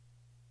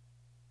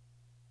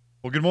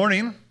Well, good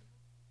morning.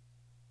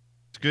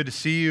 It's good to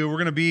see you. We're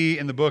going to be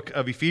in the book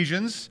of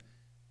Ephesians.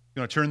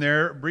 You're going to turn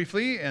there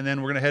briefly, and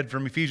then we're going to head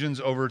from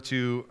Ephesians over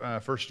to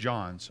 1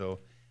 John. So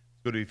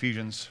let's go to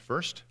Ephesians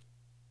first.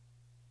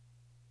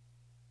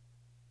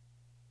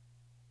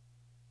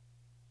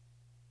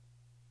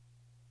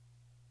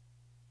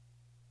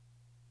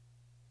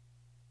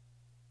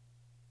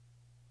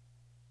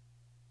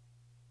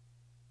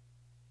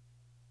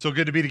 So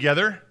good to be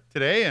together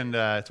today and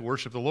to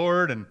worship the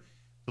Lord and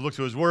to look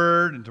to His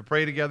Word and to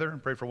pray together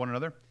and pray for one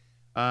another.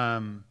 I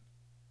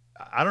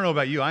don't know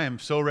about you. I am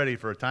so ready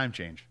for a time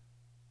change.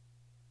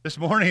 This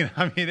morning,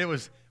 it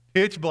was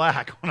pitch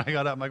black when I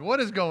got up. I'm like, what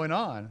is going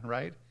on,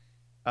 right?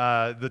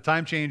 The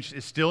time change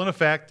is still in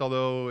effect,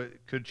 although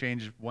it could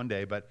change one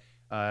day. But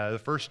the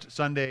first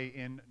Sunday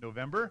in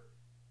November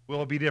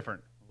will be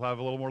different. We'll have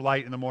a little more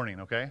light in the morning,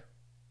 okay?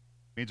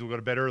 Means we'll go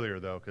to bed earlier,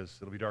 though, because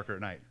it'll be darker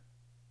at night.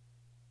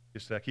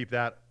 Just keep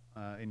that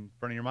in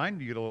front of your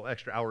mind. You get a little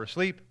extra hour of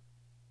sleep.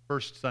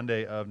 First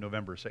Sunday of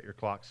November. Set your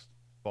clocks,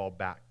 fall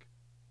back.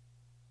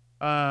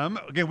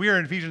 Again, we are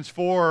in Ephesians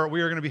 4. We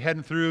are going to be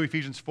heading through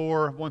Ephesians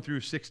 4, 1 through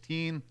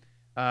 16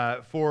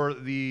 for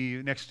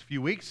the next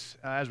few weeks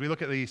as we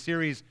look at the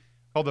series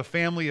called The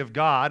Family of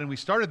God. And we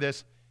started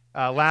this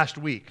last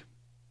week.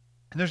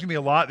 And there's going to be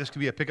a lot. This could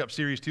be a pickup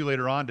series, too,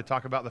 later on to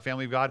talk about the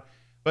family of God.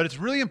 But it's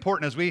really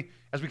important as we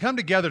come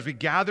together, as we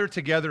gather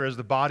together as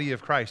the body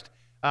of Christ.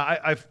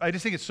 I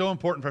just think it's so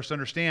important for us to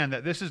understand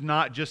that this is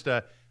not just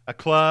a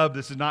club.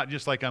 This is not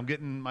just like I'm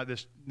getting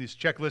this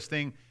checklist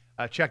thing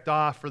checked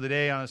off for the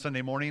day on a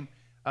Sunday morning.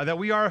 That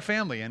we are a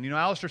family. And,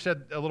 Alistair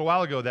said a little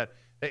while ago that,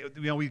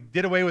 we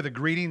did away with a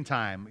greeting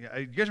time.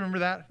 You guys remember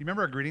that? You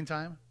remember our greeting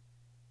time?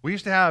 We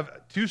used to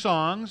have 2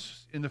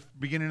 songs in the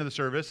beginning of the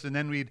service, and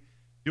then we'd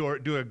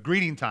do a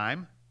greeting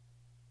time.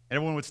 And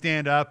everyone would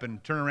stand up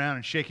and turn around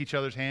and shake each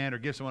other's hand or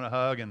give someone a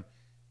hug. And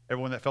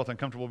everyone that felt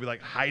uncomfortable would be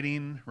like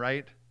hiding,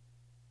 right?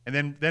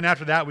 And then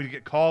after that, we'd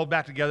get called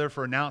back together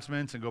for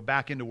announcements and go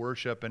back into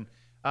worship. And,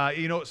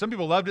 some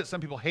people loved it, some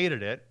people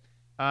hated it.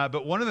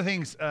 But one of the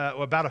things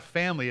about a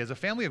family, as a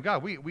family of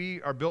God, we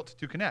are built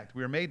to connect.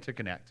 We are made to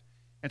connect.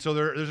 And so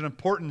there's an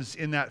importance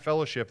in that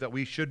fellowship that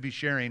we should be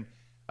sharing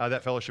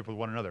that fellowship with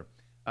one another.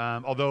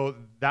 Although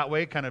that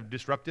way kind of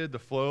disrupted the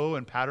flow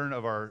and pattern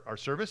of our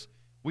service,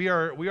 we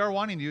are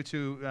wanting you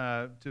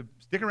to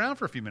stick around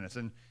for a few minutes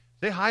and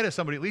say hi to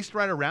somebody, at least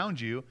right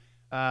around you,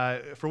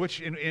 for which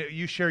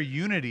you share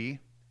unity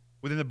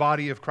within the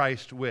body of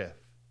Christ with.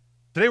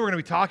 Today we're going to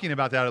be talking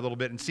about that a little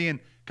bit and seeing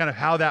kind of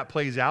how that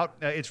plays out.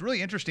 It's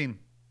really interesting.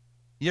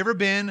 You ever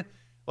been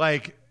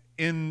like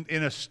in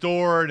a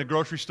store, in a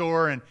grocery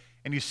store, and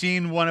you've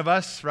seen one of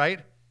us,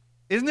 right?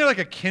 Isn't there like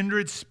a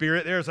kindred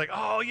spirit there? It's like,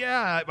 oh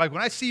yeah, like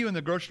when I see you in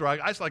the grocery store,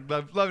 I just like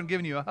loving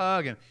giving you a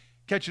hug and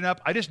catching up.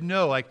 I just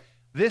know like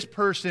this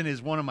person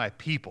is one of my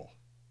people.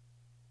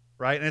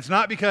 Right? And it's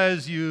not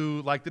because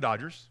you like the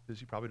Dodgers, because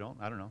you probably don't.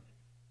 I don't know.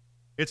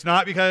 It's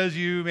not because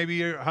you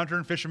maybe are a hunter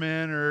and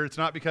fisherman, or it's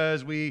not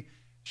because we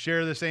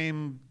share the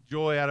same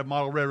joy out of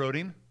model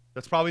railroading.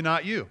 That's probably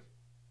not you.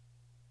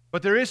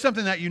 But there is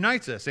something that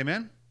unites us.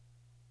 Amen?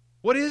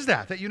 What is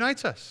that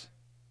unites us?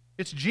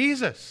 It's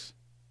Jesus.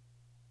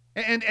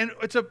 And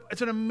it's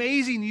an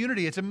amazing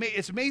unity. It's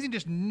amazing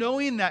just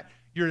knowing that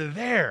you're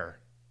there,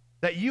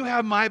 that you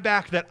have my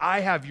back, that I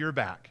have your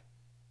back.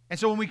 And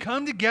so when we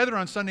come together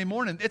on Sunday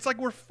morning, it's like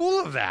we're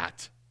full of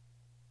that.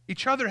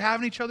 Each other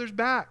having each other's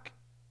back.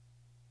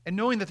 And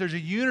knowing that there's a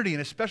unity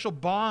and a special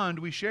bond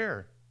we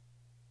share.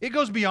 It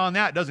goes beyond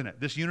that, doesn't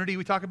it? This unity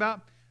we talk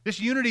about? This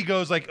unity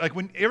goes like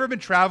when you ever been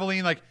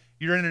traveling, like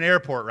you're in an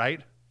airport, right?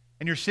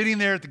 And you're sitting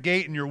there at the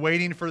gate and you're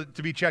waiting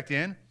to be checked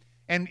in.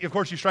 And of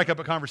course you strike up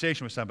a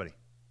conversation with somebody.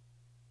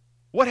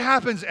 What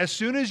happens as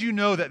soon as you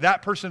know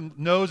that person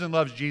knows and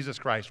loves Jesus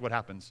Christ? What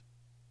happens?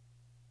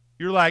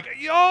 You're like,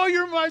 yo,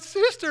 you're my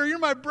sister, you're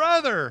my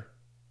brother.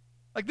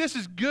 Like, this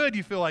is good.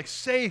 You feel like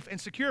safe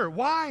and secure.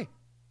 Why?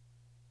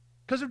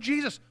 Because of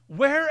Jesus.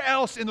 Where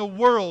else in the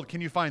world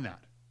can you find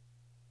that?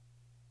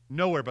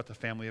 Nowhere but the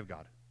family of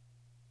God.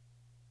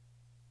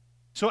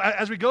 So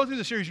as we go through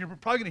the series, you're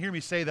probably going to hear me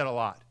say that a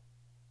lot.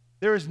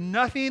 There is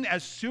nothing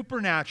as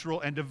supernatural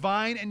and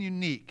divine and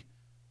unique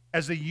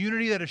as the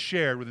unity that is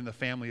shared within the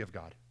family of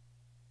God.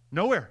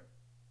 Nowhere.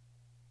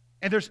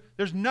 And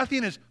there's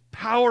nothing as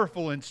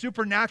powerful and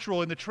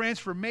supernatural in the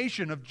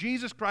transformation of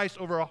Jesus Christ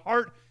over a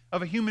heart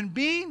of a human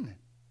being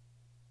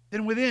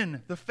than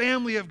within the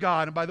family of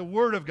God and by the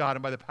Word of God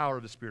and by the power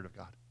of the Spirit of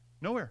God.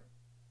 Nowhere.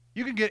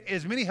 You can get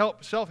as many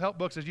self-help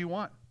books as you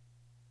want.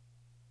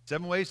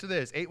 7 ways to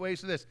this, 8 ways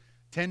to this,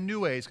 10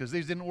 new ways because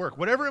these didn't work.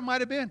 Whatever it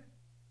might have been.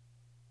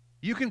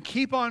 You can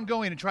keep on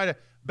going and try to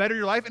better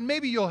your life, and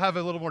maybe you'll have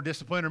a little more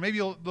discipline, or maybe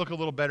you'll look a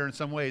little better in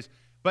some ways.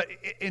 But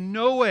in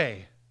no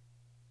way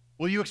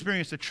will you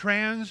experience a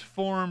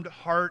transformed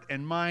heart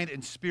and mind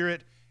and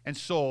spirit and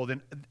soul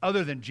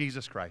other than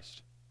Jesus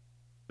Christ.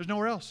 There's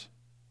nowhere else.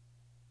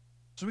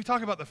 So we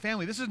talk about the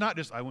family. This is not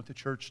just, I went to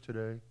church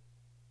today.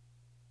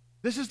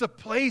 This is the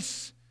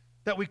place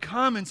that we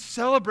come and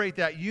celebrate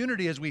that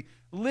unity as we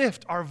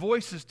lift our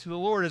voices to the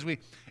Lord, as we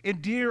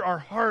endear our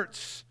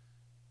hearts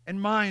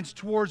and minds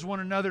towards one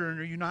another and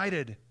are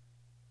united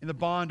in the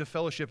bond of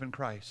fellowship in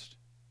Christ.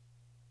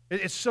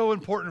 It's so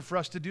important for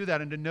us to do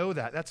that and to know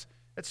that. That's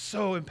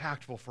so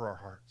impactful for our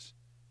hearts.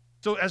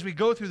 So as we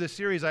go through this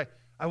series, I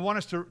want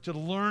us to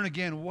learn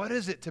again, what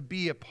is it to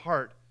be a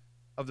part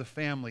of the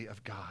family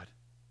of God?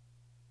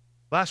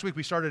 Last week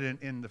we started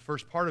in the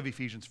first part of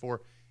Ephesians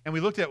 4, and we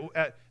looked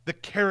at the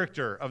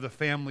character of the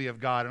family of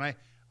God. And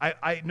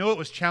I know it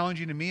was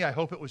challenging to me. I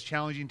hope it was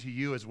challenging to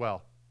you as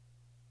well.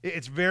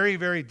 It's very,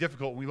 very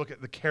difficult when we look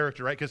at the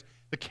character, right? Because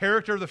the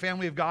character of the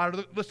family of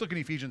God, let's look at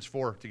Ephesians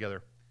 4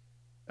 together.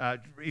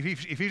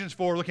 Ephesians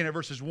 4, looking at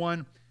verses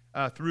 1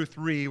 through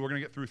 3. We're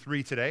going to get through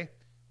 3 today.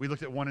 We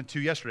looked at 1 and 2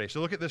 yesterday.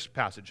 So look at this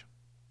passage.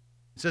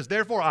 It says,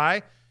 therefore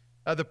I,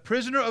 the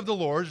prisoner of the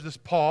Lord, this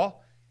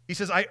Paul, he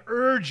says, I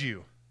urge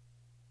you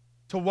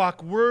to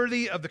walk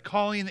worthy of the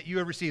calling that you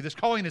have received. This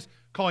calling is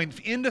calling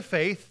into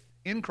faith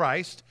in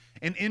Christ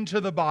and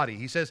into the body.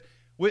 He says,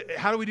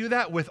 how do we do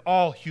that? With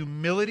all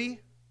humility,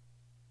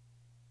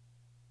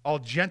 all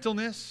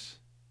gentleness,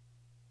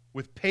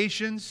 with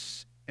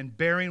patience, and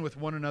bearing with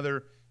one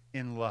another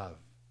in love.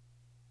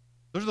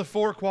 Those are the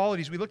 4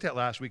 qualities we looked at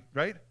last week,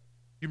 right?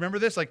 You remember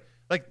this? Like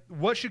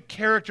what should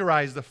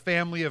characterize the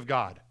family of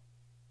God?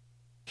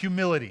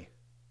 Humility.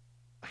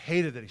 I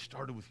hated that he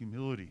started with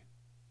humility.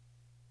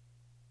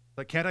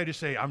 Like, can't I just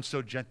say, I'm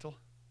so gentle?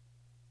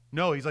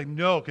 No, he's like,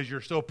 no, because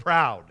you're so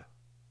proud.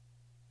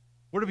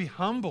 We're to be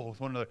humble with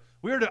one another.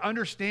 We are to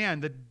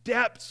understand the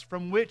depths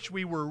from which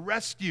we were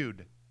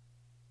rescued,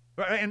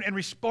 and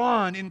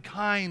respond in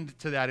kind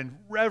to that, in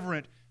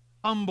reverent,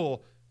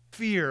 humble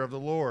fear of the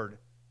Lord,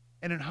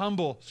 and in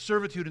humble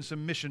servitude and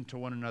submission to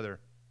one another.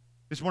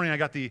 This morning I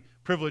got the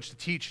privilege to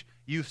teach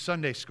youth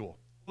Sunday school.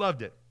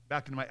 Loved it.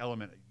 Back into my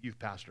element, youth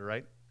pastor,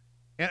 right?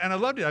 And I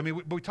loved it. I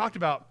mean, we talked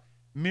about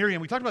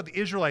Miriam. We talked about the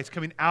Israelites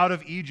coming out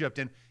of Egypt,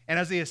 and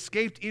as they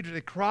escaped Egypt,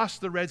 they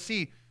crossed the Red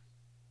Sea.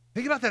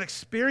 Think about that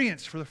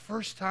experience for the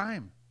first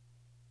time.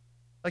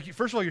 Like,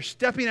 first of all, you're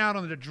stepping out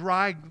on the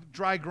dry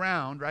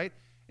ground, right?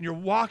 And you're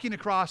walking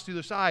across to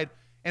the side,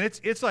 and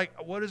it's like,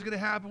 what is going to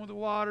happen with the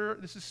water?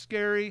 This is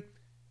scary.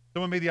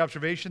 Someone made the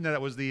observation that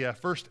it was the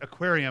first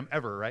aquarium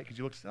ever, right? Because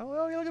you look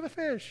at the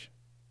fish.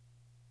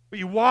 But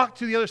you walk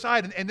to the other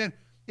side, and then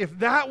if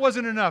that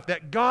wasn't enough,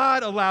 that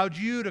God allowed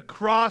you to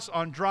cross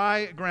on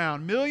dry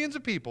ground, millions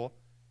of people,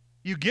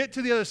 you get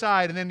to the other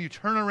side, and then you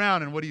turn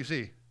around, and what do you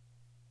see?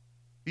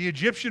 The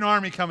Egyptian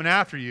army coming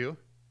after you,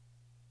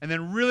 and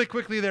then really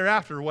quickly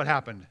thereafter, what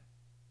happened?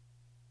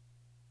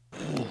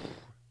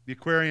 The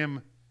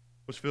aquarium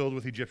was filled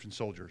with Egyptian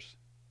soldiers.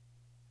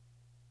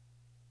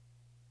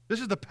 This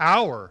is the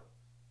power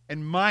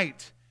and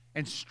might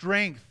and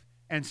strength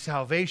and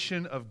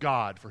salvation of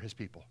God for his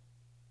people.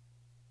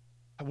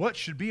 What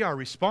should be our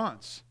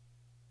response?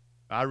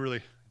 I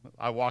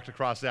walked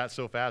across that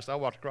so fast. I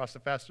walked across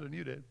it faster than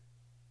you did.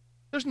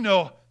 There's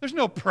no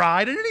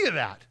pride in any of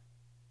that.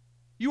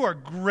 You are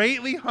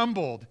greatly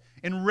humbled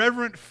in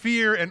reverent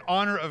fear and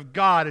honor of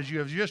God as you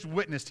have just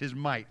witnessed his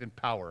might and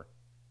power.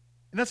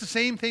 And that's the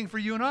same thing for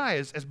you and I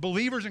as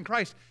believers in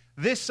Christ.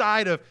 This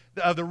side of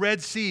the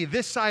Red Sea,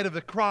 this side of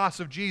the cross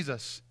of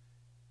Jesus,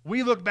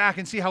 we look back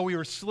and see how we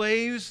were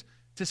slaves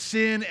to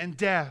sin and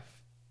death,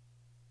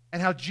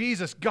 and how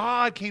Jesus,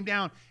 God, came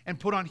down and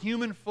put on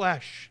human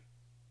flesh,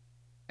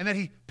 and that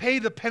he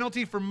paid the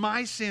penalty for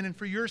my sin and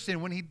for your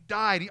sin. When he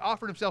died, he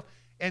offered himself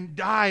and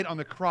died on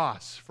the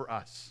cross for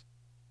us.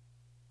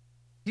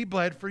 He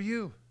bled for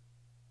you.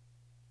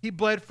 He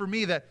bled for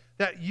me that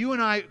you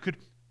and I could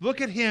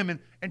look at him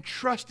and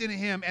trust in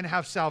him and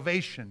have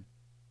salvation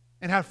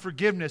and have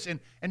forgiveness and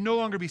no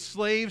longer be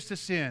slaves to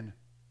sin,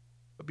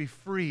 but be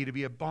free to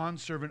be a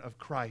bondservant of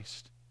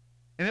Christ.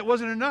 And it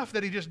wasn't enough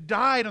that he just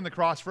died on the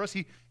cross for us.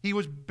 He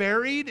was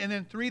buried, and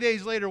then 3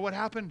 days later, what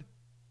happened?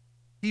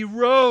 He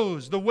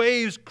rose. The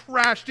waves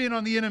crashed in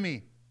on the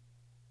enemy.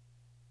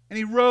 And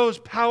he rose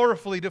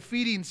powerfully,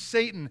 defeating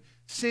Satan,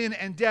 sin,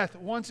 and death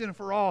once and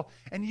for all.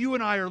 And you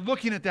and I are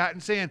looking at that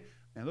and saying,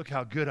 man, look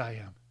how good I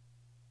am.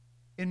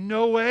 In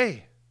no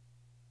way.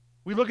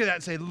 We look at that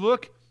and say,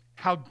 look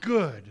how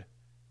good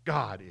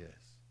God is.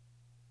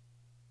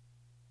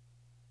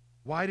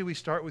 Why do we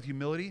start with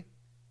humility?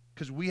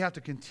 Because we have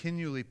to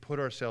continually put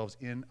ourselves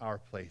in our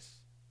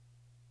place.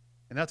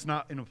 And that's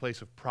not in a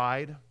place of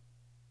pride.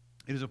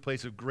 It is a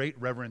place of great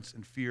reverence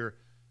and fear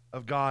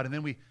of God. And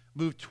then we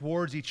move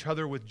towards each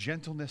other with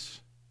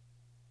gentleness,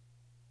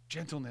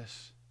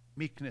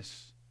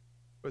 meekness,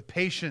 with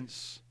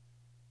patience.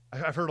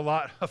 I've heard a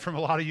lot from a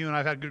lot of you, and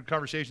I've had good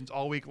conversations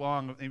all week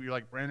long. Maybe you're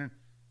like, Brandon,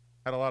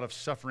 had a lot of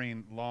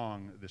suffering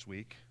long this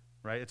week,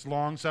 right? It's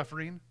long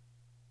suffering.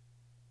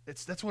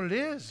 That's what it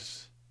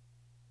is.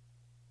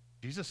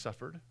 Jesus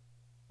suffered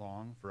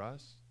long for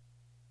us.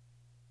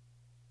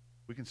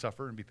 We can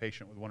suffer and be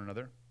patient with one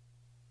another.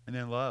 And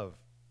then love.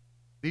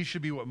 These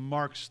should be what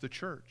marks the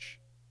church.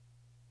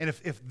 And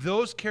if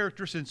those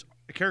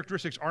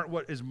characteristics aren't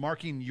what is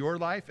marking your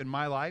life and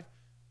my life,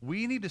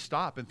 we need to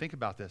stop and think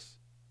about this.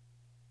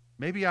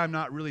 Maybe I'm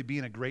not really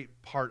being a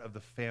great part of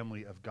the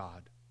family of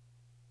God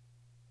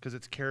because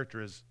its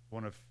character is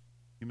one of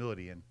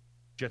humility and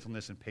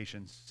gentleness and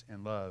patience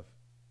and love.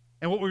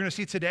 And what we're going to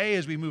see today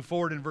as we move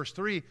forward in verse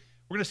 3,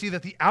 we're going to see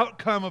that the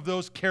outcome of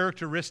those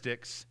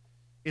characteristics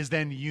is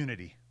then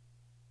unity.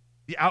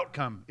 The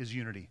outcome is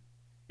unity.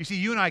 You see,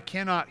 you and I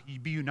cannot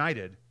be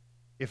united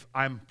if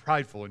I'm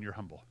prideful and you're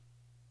humble.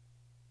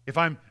 If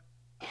I'm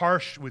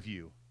harsh with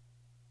you,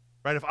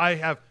 right? If I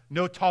have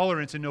no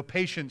tolerance and no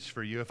patience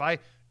for you, if I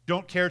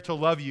don't care to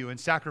love you and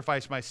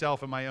sacrifice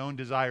myself and my own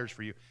desires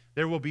for you,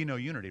 there will be no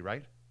unity,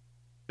 right?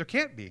 There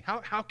can't be.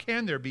 How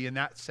can there be in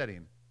that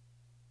setting?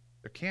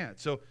 There can't.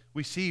 So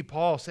we see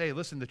Paul say,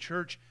 listen, the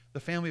church, the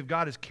family of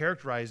God is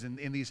characterized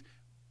in these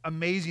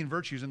amazing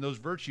virtues, and those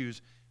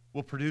virtues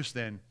will produce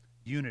then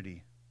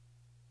unity.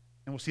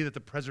 And we'll see that the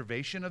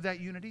preservation of that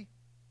unity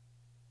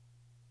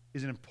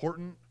is an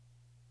important,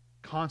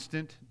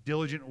 constant,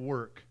 diligent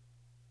work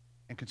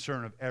and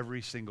concern of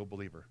every single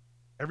believer.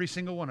 Every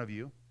single one of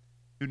you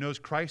who knows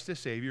Christ as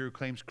Savior, who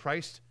claims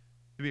Christ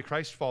to be a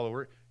Christ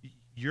follower,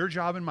 your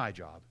job and my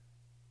job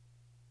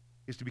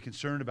is to be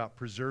concerned about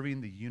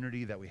preserving the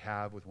unity that we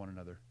have with one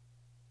another.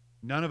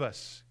 None of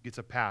us gets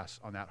a pass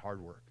on that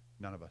hard work.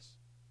 None of us.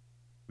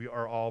 We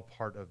are all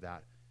part of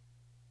that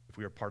if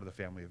we are part of the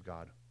family of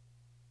God.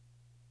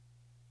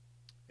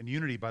 And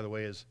unity, by the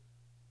way, as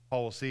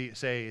Paul will say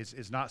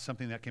is not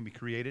something that can be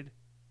created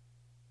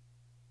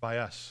by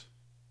us.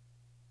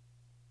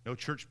 No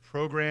church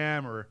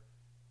program or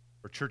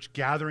church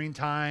gathering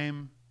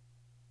time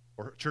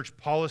or church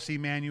policy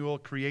manual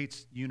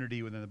creates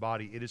unity within the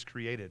body. It is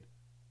created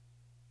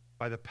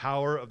by the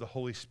power of the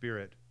Holy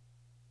Spirit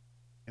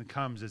and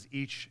comes as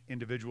each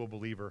individual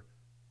believer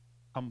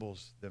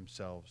humbles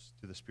themselves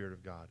to the Spirit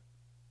of God,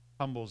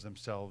 humbles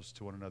themselves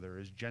to one another,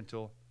 is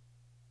gentle,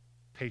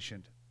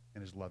 patient,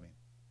 and is loving.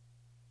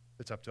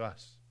 It's up to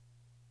us.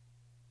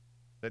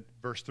 That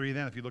verse 3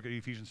 then, if you look at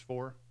Ephesians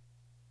 4,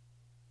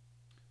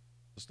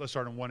 let's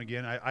start on 1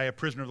 again. I, a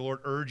prisoner of the Lord,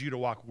 urge you to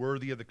walk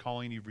worthy of the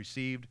calling you've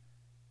received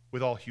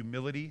with all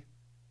humility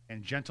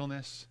and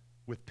gentleness,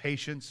 with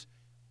patience,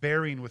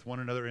 bearing with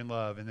one another in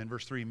love. And then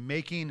verse 3,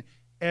 making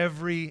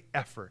every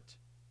effort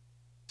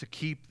to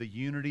keep the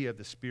unity of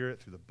the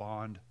Spirit through the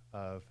bond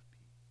of peace.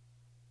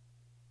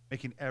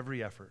 Making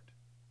every effort.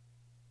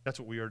 That's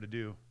what we are to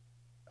do.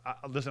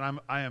 Listen,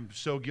 I am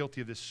so guilty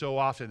of this so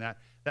often that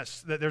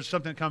there's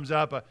something that comes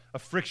up, a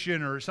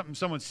friction or something,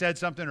 someone said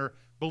something or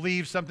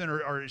believes something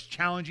or is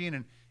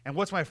challenging, and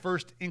what's my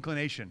first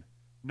inclination?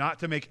 Not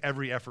to make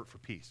every effort for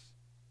peace.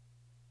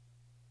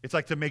 It's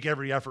like to make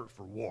every effort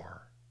for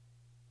war.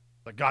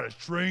 Like, God has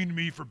trained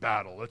me for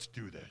battle. Let's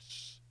do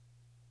this.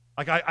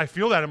 Like, I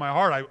feel that in my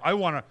heart. I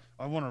want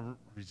to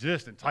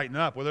resist and tighten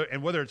up,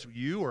 whether it's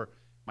you or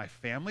my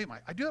family.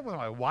 I do that with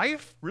my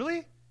wife,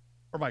 really?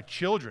 Or my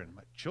children.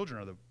 My children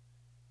are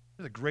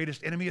the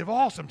greatest enemy of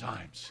all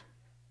sometimes.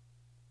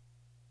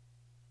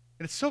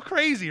 And it's so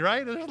crazy,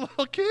 right? They're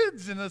little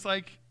kids, and it's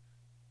like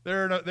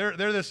they're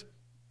this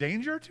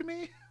danger to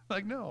me.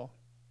 Like, no.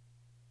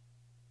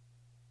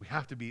 We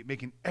have to be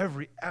making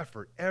every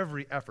effort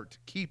to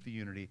keep the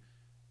unity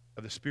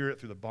of the Spirit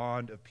through the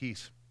bond of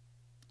peace.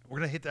 We're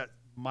going to hit that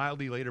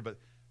mildly later, but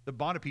the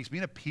bond of peace,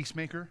 being a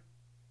peacemaker,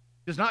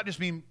 does not just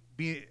mean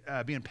being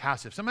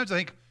passive. Sometimes I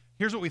think,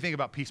 here's what we think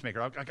about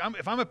peacemaker.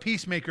 If I'm a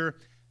peacemaker,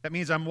 that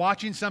means I'm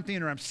watching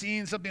something or I'm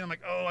seeing something. I'm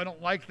like, oh, I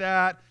don't like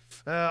that.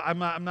 I'm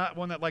not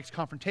one that likes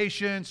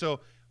confrontation.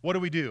 So what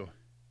do?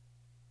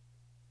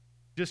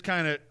 Just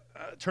kind of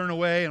turn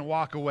away and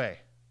walk away.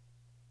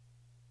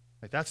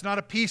 Like, that's not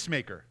a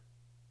peacemaker,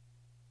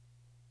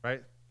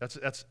 right? That's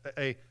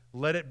a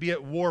let it be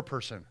at war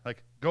person.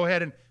 Like, go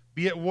ahead and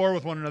be at war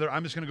with one another.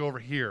 I'm just going to go over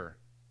here.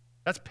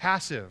 That's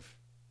passive.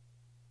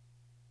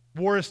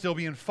 War is still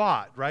being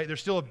fought, right?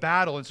 There's still a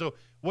battle. And so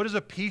what is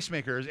a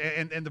peacemaker?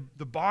 And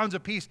the bonds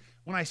of peace,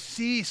 when I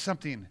see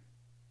something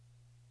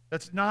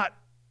that's not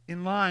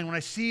in line, when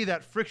I see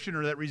that friction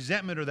or that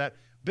resentment or that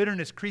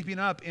bitterness creeping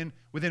up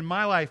within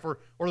my life or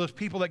those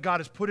people that God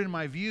has put in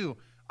my view,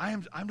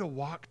 I'm to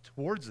walk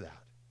towards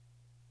that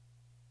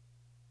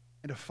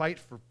and to fight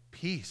for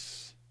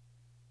peace.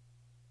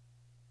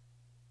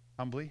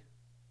 Humbly,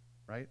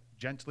 right?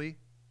 Gently.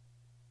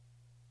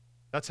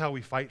 That's how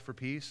we fight for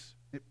peace,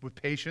 with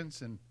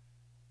patience and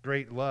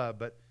great love.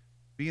 But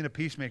being a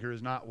peacemaker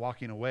is not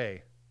walking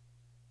away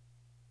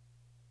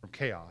from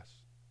chaos,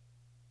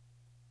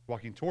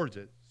 walking towards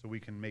it so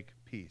we can make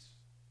peace.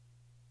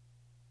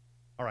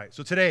 All right,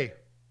 so today,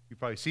 you've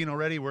probably seen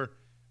already, we're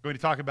going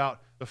to talk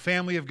about the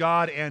family of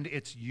God and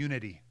its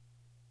unity.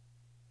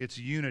 Its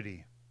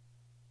unity.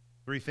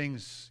 3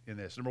 things in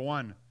this. Number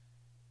 1,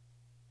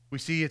 we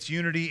see its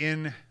unity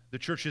in the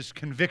church's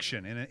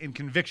conviction, in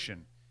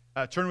conviction.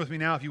 Turn with me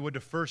now, if you would, to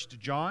 1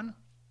 John,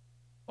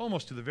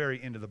 almost to the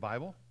very end of the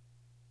Bible.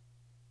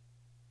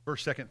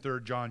 1st, 2nd,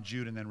 3rd John,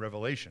 Jude, and then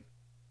Revelation.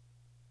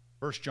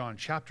 1 John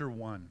chapter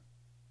 1.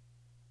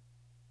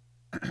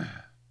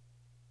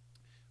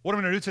 what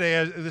I'm going to do today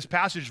is this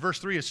passage, verse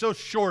 3, is so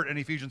short in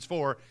Ephesians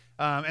 4,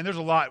 and there's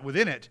a lot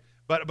within it,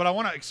 but I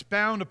want to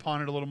expound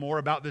upon it a little more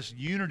about this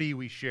unity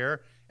we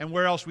share and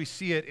where else we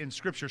see it in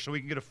Scripture so we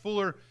can get a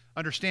fuller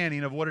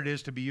understanding of what it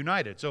is to be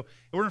united. So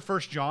we're in 1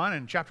 John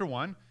and chapter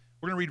 1.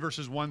 We're going to read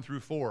verses 1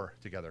 through 4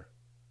 together.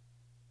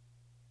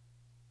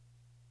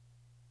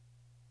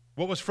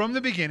 What was from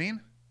the beginning,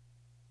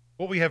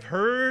 what we have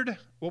heard,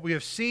 what we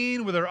have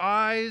seen with our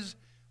eyes,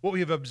 what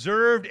we have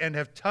observed and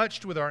have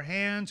touched with our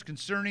hands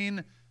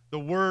concerning the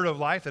word of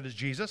life, that is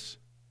Jesus.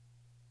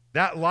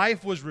 That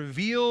life was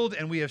revealed,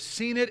 and we have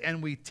seen it,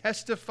 and we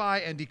testify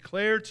and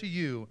declare to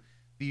you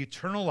the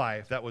eternal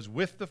life that was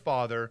with the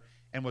Father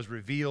and was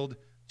revealed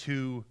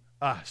to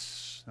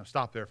us. Now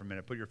stop there for a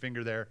minute. Put your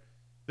finger there.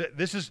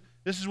 This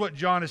is what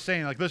John is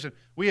saying. Like, listen,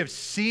 we have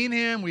seen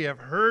him, we have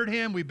heard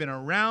him, we've been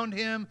around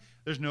him.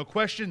 There's no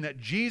question that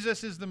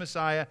Jesus is the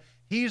Messiah.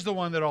 He's the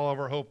one that all of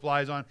our hope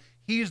lies on.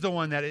 He's the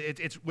one that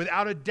it's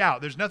without a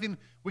doubt. There's nothing,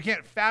 we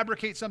can't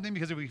fabricate something,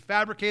 because if we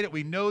fabricate it,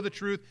 we know the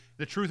truth.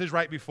 The truth is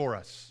right before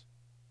us.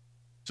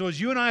 So as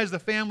you and I, as the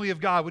family of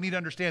God, we need to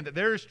understand that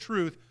there is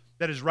truth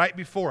that is right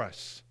before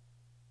us.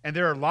 And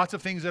there are lots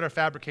of things that are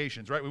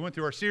fabrications, right? We went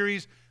through our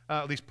series,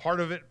 at least part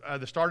of it,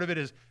 the start of it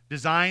is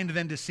designed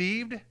then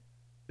deceived.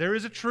 There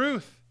is a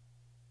truth.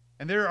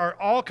 And there are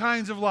all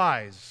kinds of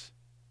lies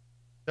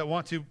that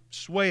want to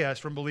sway us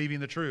from believing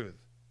the truth.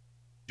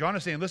 John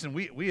is saying, listen,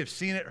 we have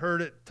seen it,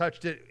 heard it,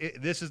 touched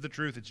it. This is the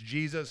truth. It's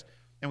Jesus.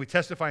 And we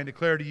testify and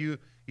declare to you,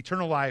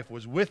 eternal life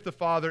was with the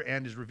Father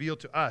and is revealed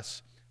to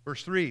us.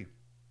 Verse 3,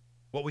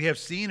 what we have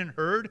seen and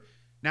heard,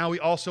 now we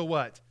also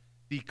what?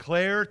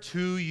 Declare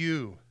to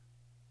you.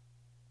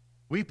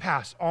 We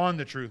pass on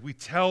the truth. We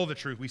tell the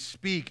truth. We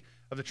speak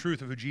of the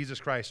truth of who Jesus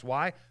Christ.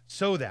 Why?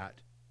 So that.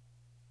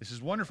 This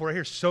is wonderful right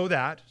here. So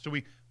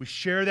we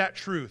share that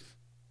truth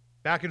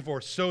back and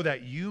forth, so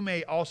that you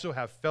may also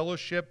have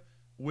fellowship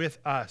with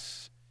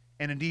us.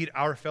 And indeed,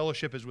 our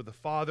fellowship is with the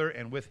Father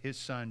and with his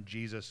Son,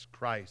 Jesus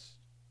Christ.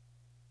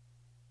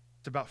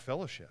 It's about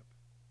fellowship,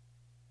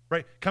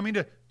 right? Coming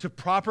to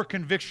proper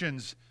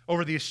convictions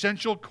over the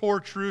essential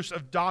core truths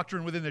of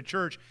doctrine within the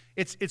church.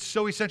 It's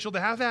so essential to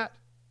have that.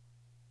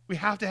 We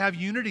have to have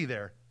unity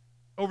there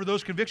over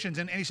those convictions.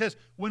 And he says,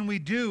 when we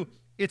do,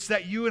 it's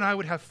that you and I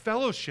would have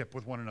fellowship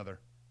with one another.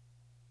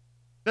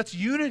 That's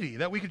unity,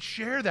 that we could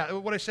share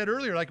that. What I said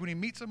earlier, like when you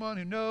meet someone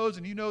who knows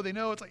and you know they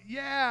know, it's like,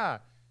 yeah,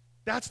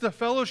 that's the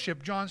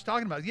fellowship John's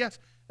talking about. Yes,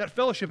 that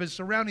fellowship is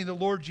surrounding the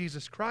Lord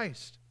Jesus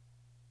Christ.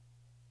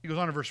 He goes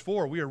on to verse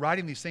 4, we are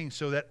writing these things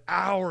so that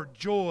our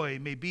joy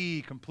may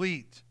be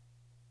complete.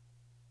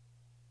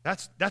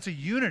 That's a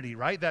unity,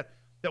 right? That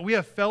we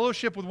have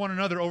fellowship with one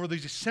another over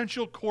these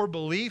essential core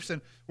beliefs,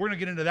 and we're going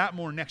to get into that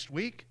more next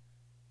week.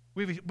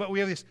 But we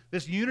have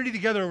this unity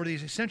together over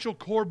these essential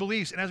core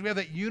beliefs, and as we have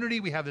that unity,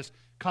 we have this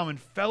common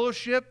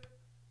fellowship,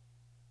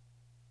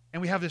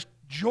 and we have this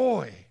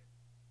joy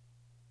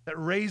that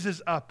raises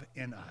up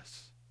in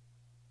us.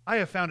 I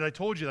have found it, I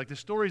told you, like the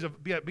stories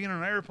of being on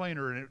an airplane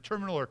or in a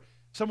terminal or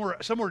somewhere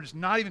just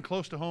not even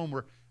close to home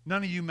where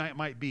none of you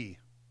might be,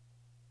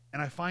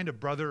 and I find a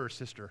brother or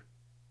sister.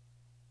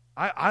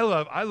 I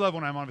love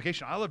when I'm on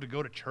vacation, I love to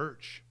go to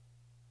church,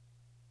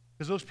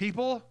 because those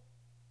people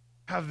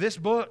have this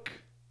book.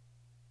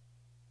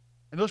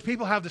 And those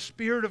people have the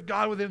Spirit of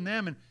God within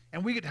them,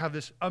 and we get to have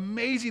this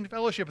amazing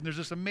fellowship, and there's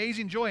this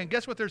amazing joy. And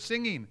guess what they're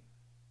singing?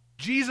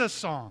 Jesus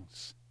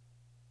songs.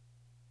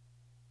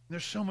 And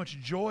there's so much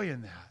joy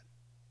in that.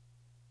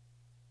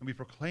 And we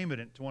proclaim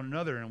it to one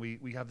another, and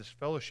we have this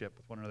fellowship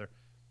with one another.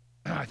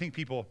 I think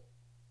people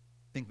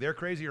think they're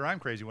crazy or I'm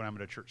crazy when I'm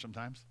at a church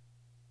sometimes,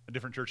 a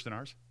different church than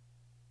ours.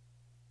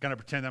 Kind of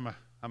pretend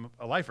I'm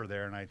a lifer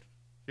there, and I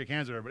shake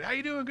hands with everybody. How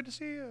you doing? Good to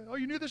see you. Oh,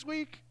 you new this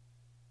week?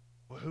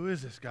 Well, who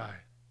is this guy?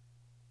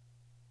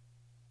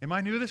 Am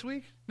I new this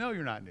week? No,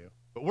 you're not new.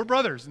 But we're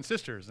brothers and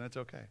sisters, and that's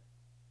okay.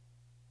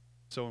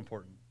 So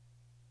important.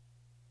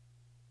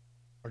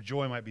 Our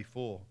joy might be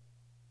full.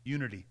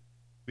 Unity.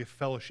 We have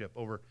fellowship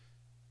over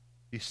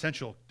the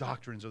essential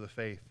doctrines of the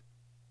faith.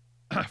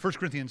 1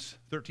 Corinthians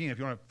 13, if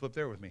you want to flip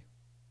there with me.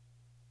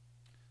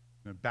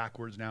 I'm going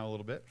backwards now a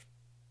little bit.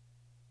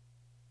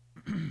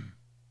 1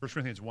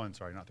 Corinthians 1,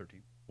 sorry, not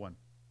 13. 1.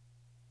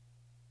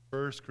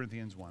 1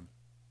 Corinthians 1.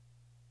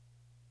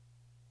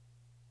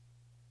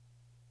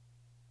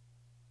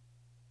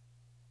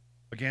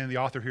 Again, the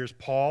author here is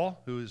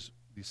Paul, who is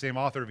the same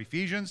author of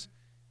Ephesians.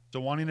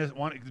 So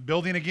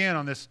building again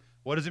on this,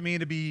 what does it mean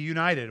to be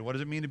united? What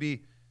does it mean to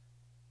be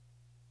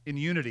in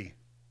unity?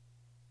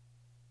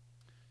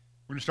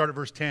 We're going to start at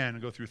verse 10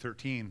 and go through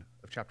 13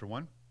 of chapter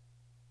 1. It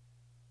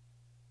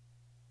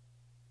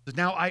says,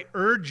 now I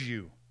urge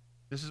you,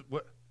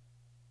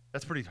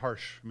 that's pretty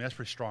harsh. I mean, that's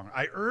pretty strong.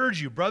 I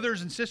urge you,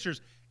 brothers and sisters,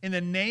 in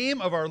the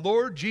name of our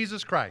Lord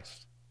Jesus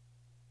Christ.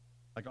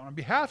 Like on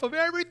behalf of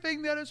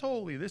everything that is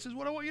holy, this is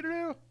what I want you to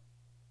do.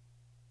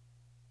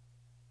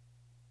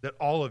 That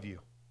all of you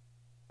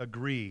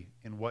agree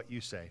in what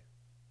you say.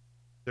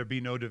 There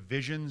be no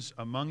divisions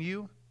among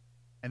you,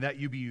 and that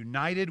you be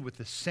united with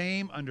the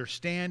same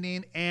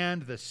understanding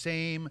and the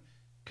same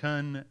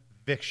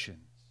convictions.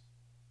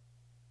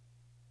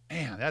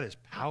 Man, that is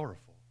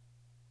powerful.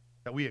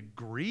 That we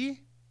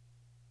agree?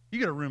 You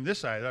get a room this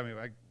size,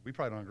 we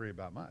probably don't agree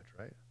about much,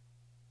 right?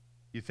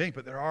 You think,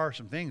 but there are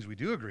some things we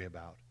do agree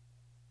about.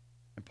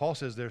 And Paul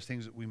says there's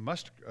things that we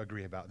must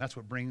agree about, and that's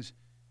what brings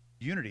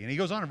unity. And he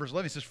goes on in verse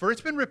 11, he says, "For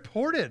it's been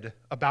reported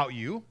about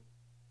you,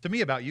 to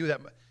me about you,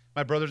 that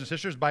my brothers and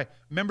sisters, by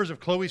members of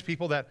Chloe's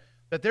people, that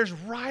there's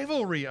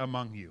rivalry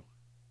among you."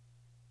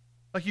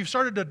 Like you've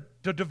started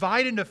to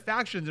divide into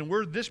factions, and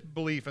we're this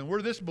belief, and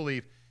we're this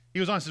belief. He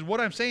goes on and says, what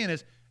I'm saying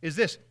is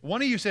this.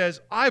 One of you says,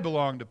 I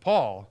belong to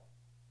Paul.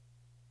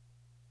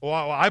 Or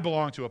I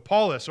belong to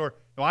Apollos. Or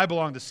no, I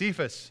belong to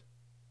Cephas.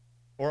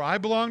 Or I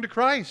belong to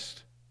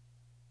Christ.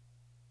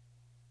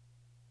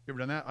 You ever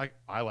done that?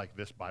 I like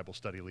this Bible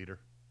study leader.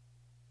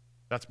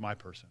 That's my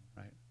person,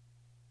 right?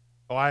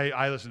 Oh,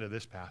 I listen to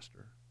this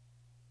pastor.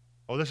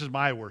 Oh, this is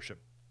my worship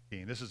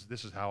team. This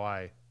is how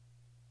I...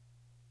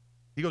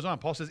 He goes on,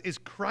 Paul says, is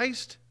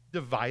Christ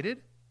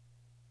divided?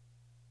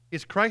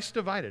 Is Christ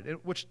divided?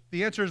 Which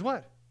the answer is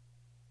what?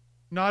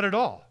 Not at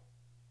all.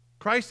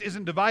 Christ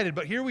isn't divided,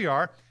 but here we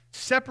are,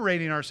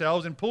 separating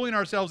ourselves and pulling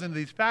ourselves into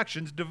these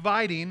factions,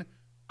 dividing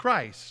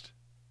Christ.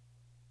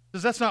 He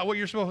says, that's not what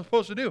you're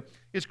supposed to do.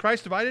 Is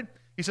Christ divided?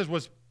 He says,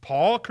 was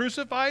Paul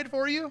crucified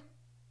for you?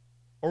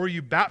 Or were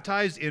you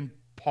baptized in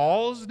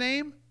Paul's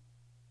name?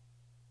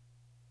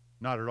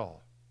 Not at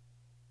all.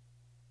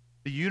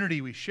 The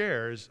unity we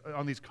share is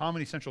on these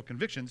common essential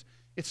convictions.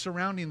 It's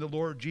surrounding the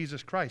Lord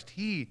Jesus Christ.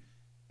 He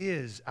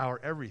is our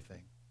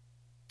everything.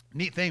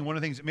 Neat thing, one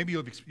of the things, maybe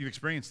you've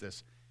experienced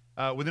this.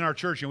 Within our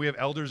church, we have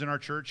elders in our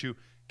church who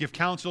give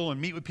counsel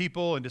and meet with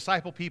people and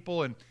disciple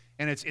people. And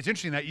it's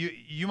interesting that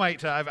you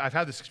might, I've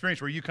had this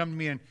experience where you come to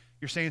me and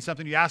you're saying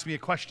something, you ask me a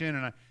question,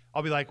 and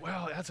I'll be like,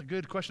 well, that's a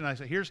good question. And I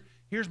say,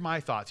 here's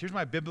my thoughts. Here's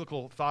my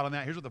biblical thought on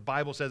that. Here's what the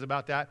Bible says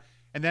about that.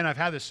 And then I've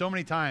had this so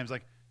many times,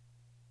 like,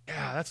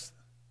 yeah,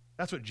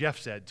 that's what Jeff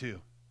said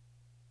too.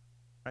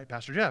 Right?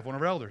 Pastor Jeff, one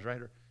of our elders, right?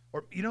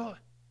 Or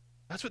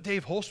that's what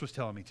Dave Holst was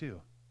telling me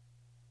too.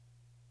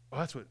 Well,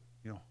 that's what,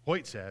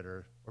 Hoyt said,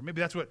 or maybe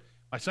that's what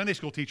my Sunday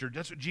school teacher,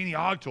 that's what Jeannie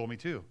Ogg told me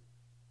too.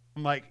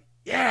 I'm like,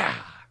 yeah,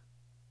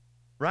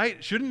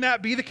 right? Shouldn't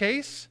that be the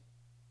case?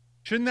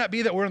 Shouldn't that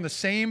be that we're on the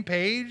same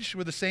page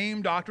with the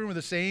same doctrine, with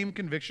the same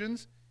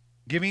convictions,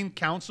 giving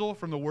counsel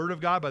from the Word of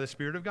God by the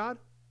Spirit of God?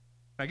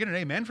 Can I get an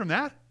amen from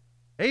that?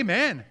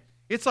 Amen.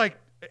 It's like,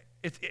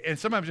 and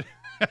sometimes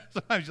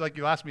like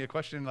you'll ask me a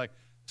question like,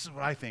 this is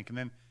what I think, and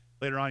then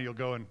later on you'll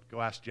go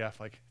ask Jeff.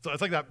 Like, so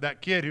it's like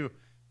that kid who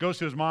goes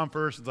to his mom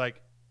first and is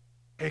like,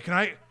 hey, can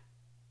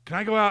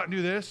I go out and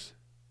do this?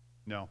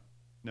 No.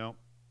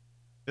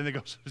 Then they go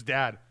to his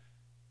dad.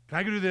 Can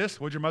I go do this?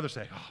 What'd your mother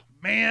say? Oh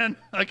man,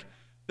 like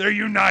they're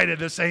united,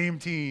 the same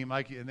team.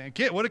 Like, and then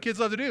what do kids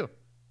love to do?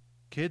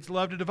 Kids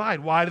love to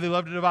divide. Why do they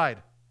love to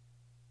divide?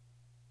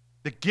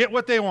 To get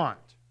what they want.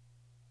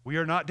 We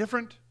are not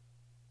different.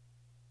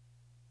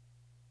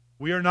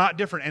 We are not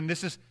different, and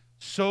this is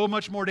so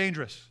much more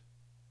dangerous.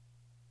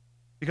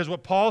 Because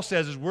what Paul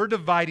says is we're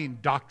dividing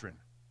doctrine.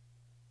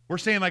 We're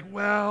saying like,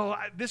 well,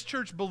 this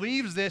church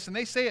believes this, and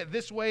they say it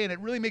this way, and it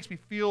really makes me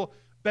feel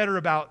better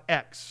about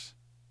X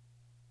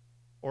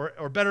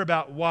or better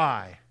about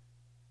Y.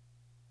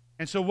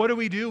 And so what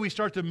do? We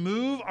start to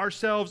move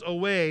ourselves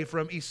away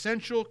from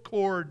essential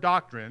core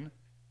doctrine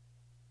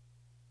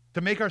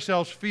to make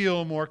ourselves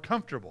feel more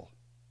comfortable.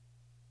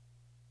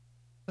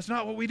 That's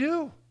not what we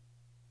do.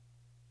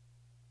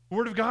 The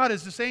Word of God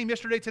is the same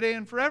yesterday, today,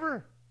 and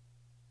forever.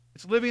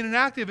 It's living and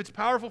active. It's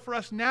powerful for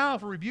us now,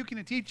 for rebuking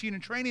and teaching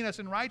and training us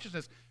in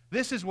righteousness.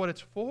 This is what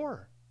it's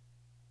for.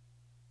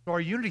 So our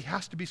unity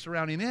has to be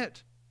surrounding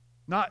it,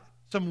 not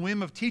some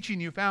whim of teaching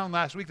you found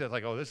last week that's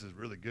like, oh, this is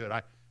really good.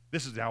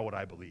 This is now what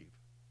I believe.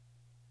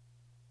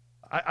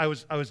 I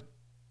was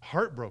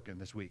heartbroken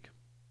this week.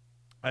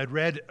 I had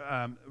read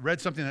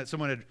something that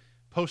someone had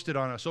posted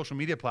on a social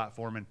media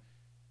platform, and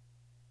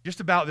just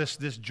about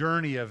this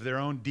journey of their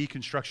own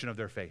deconstruction of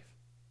their faith.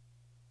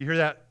 You hear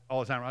that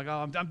all the time. We're like,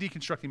 oh, I'm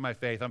deconstructing my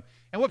faith. And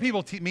what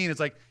people mean is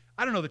like,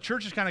 I don't know, the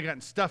church has kind of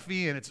gotten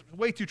stuffy and it's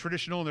way too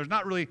traditional and there's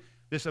not really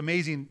this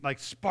amazing like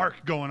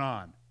spark going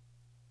on.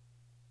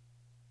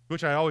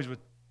 Which I always would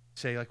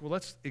say like, well,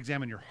 let's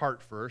examine your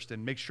heart first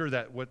and make sure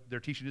that what they're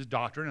teaching is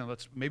doctrine,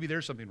 and maybe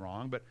there's something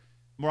wrong, but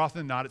more often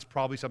than not, it's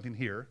probably something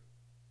here.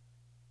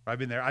 I've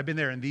been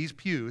there in these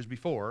pews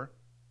before,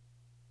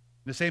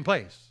 in the same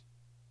place.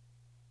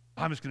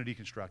 I'm just going to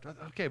deconstruct.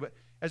 Okay, but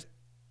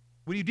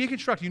when you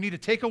deconstruct, you need to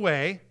take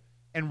away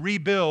and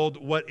rebuild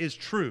what is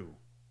true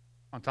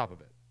on top of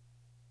it.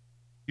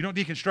 You don't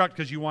deconstruct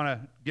because you want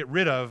to get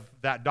rid of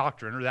that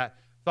doctrine or that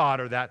thought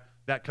or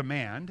that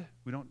command.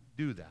 We don't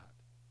do that.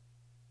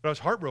 But I was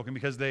heartbroken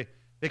because they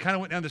kind of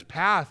went down this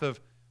path of,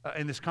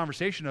 in this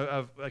conversation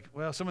of like,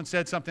 well, someone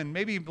said something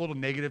maybe a little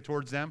negative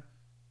towards them.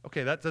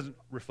 Okay, that doesn't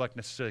reflect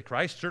necessarily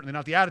Christ, certainly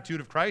not the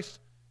attitude of Christ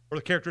or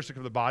the characteristic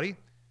of the body.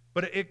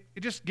 But it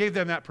just gave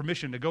them that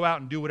permission to go out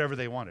and do whatever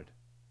they wanted.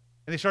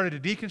 And they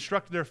started to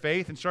deconstruct their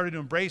faith and started to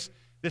embrace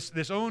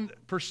this own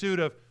pursuit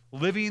of,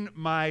 living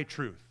my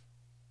truth.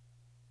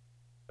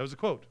 That was a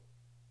quote.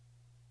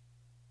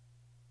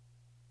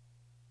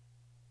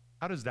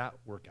 How does that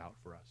work out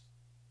for us?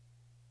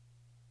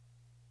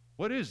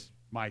 What is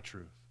my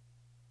truth?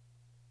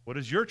 What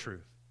is your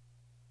truth?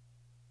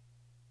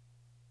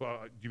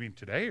 Well, you mean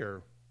today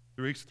or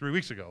 3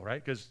 weeks ago,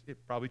 right? Because it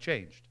probably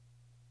changed.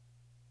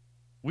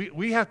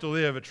 We have to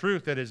live a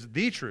truth that is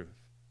the truth.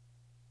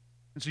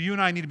 And so you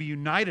and I need to be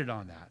united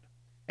on that.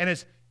 And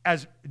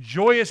as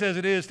joyous as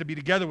it is to be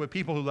together with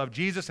people who love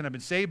Jesus and have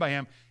been saved by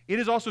him, it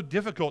is also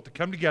difficult to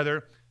come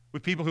together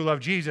with people who love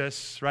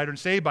Jesus, right, and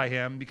saved by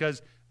him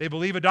because they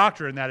believe a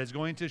doctrine that is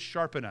going to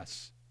sharpen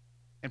us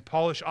and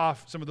polish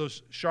off some of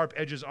those sharp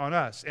edges on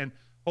us and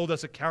hold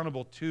us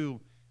accountable to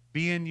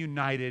being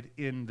united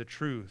in the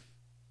truth.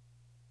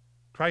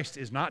 Christ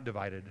is not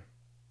divided.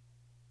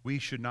 We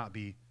should not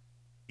be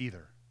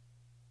either.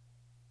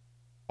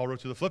 Paul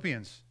wrote to the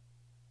Philippians.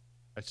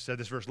 I said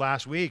this verse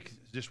last week.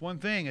 Just one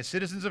thing. As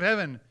citizens of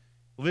heaven,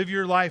 live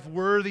your life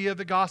worthy of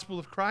the gospel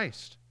of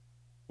Christ.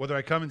 Whether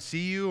I come and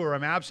see you or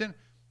I'm absent,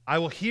 I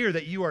will hear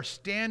that you are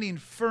standing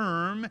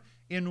firm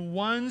in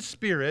one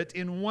spirit,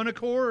 in one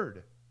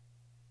accord.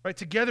 Right?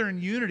 Together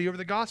in unity over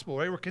the gospel.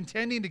 Right? We're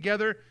contending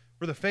together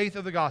for the faith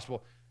of the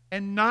gospel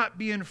and not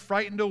being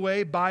frightened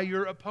away by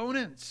your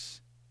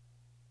opponents.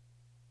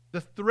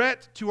 The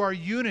threat to our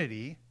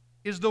unity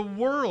is the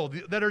world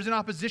that is in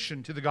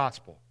opposition to the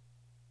gospel.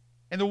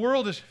 And the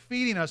world is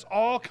feeding us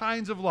all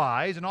kinds of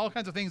lies and all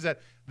kinds of things that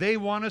they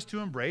want us to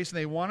embrace and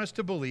they want us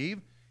to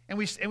believe. And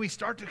we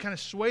start to kind of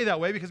sway that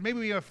way because maybe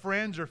we have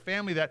friends or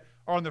family that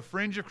are on the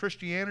fringe of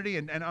Christianity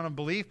and on a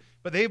belief,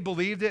 but they've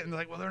believed it and they're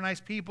like, well, they're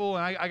nice people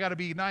and I got to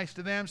be nice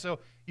to them. So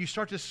you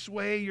start to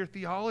sway your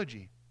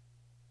theology.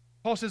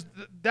 Paul says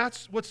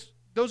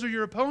those are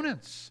your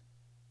opponents.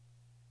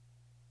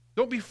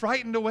 Don't be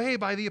frightened away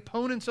by the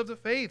opponents of the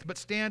faith, but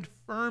stand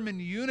firm in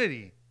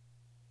unity.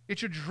 It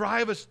should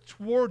drive us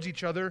towards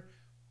each other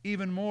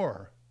even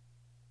more.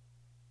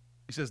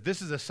 He says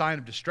this is a sign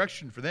of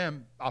destruction for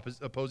them,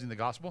 opposing the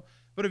gospel,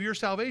 but of your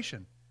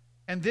salvation.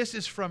 And this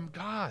is from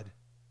God.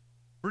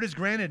 For it is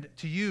granted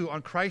to you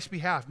on Christ's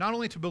behalf, not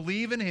only to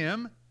believe in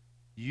him,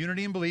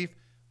 unity in belief,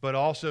 but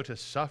also to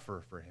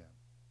suffer for him.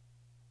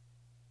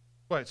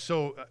 Boy, it's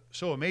so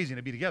amazing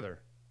to be together.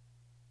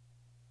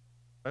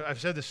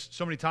 I've said this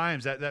so many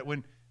times that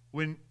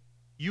when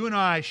you and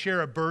I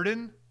share a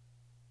burden,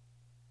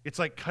 it's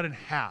like cut in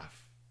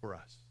half for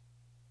us.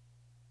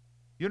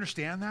 You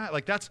understand that?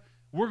 Like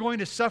we're going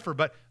to suffer,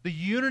 but the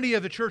unity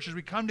of the church as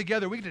we come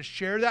together, we get to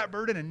share that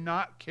burden and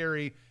not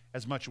carry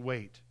as much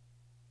weight.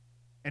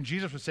 And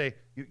Jesus would say,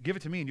 give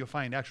it to me and you'll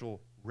find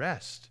actual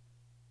rest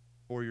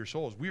for your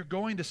souls. We are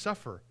going to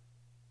suffer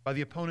by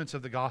the opponents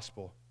of the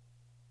gospel.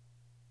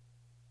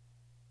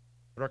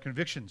 But our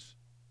convictions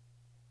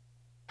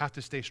have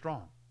to stay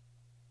strong.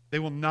 They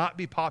will not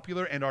be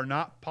popular and are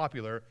not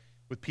popular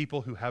with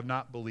people who have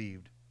not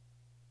believed.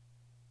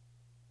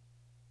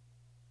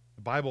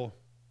 The Bible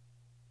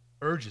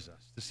urges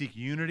us to seek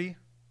unity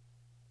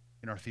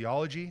in our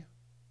theology,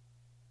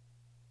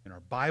 in our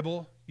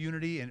Bible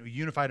unity, and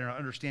unified in our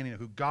understanding of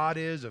who God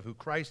is, of who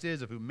Christ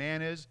is, of who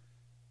man is,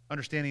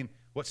 understanding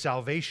what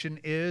salvation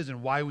is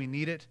and why we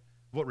need it,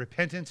 what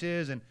repentance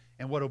is, and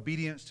what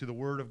obedience to the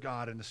Word of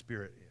God and the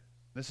Spirit is.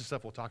 This is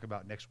stuff we'll talk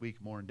about next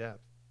week more in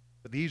depth.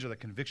 But these are the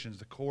convictions,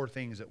 the core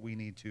things that we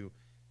need to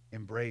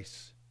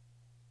embrace.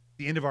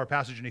 The end of our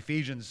passage in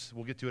Ephesians,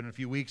 we'll get to it in a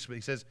few weeks, but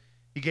he says,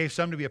 he gave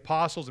some to be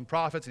apostles and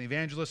prophets and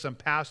evangelists, some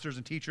pastors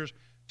and teachers,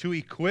 to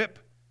equip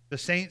the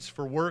saints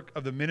for work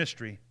of the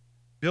ministry,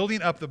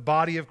 building up the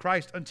body of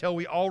Christ until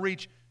we all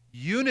reach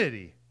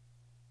unity.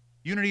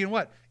 Unity in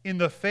what? In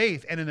the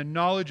faith and in the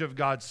knowledge of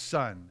God's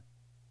Son,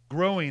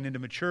 growing into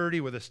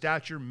maturity with a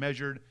stature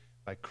measured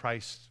by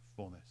Christ's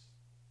fullness.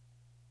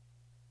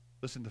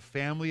 Listen, the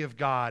family of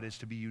God is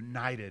to be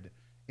united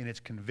in its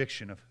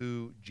conviction of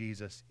who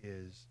Jesus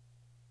is.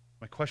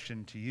 My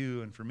question to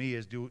you and for me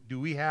is, do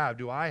you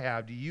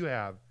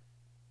have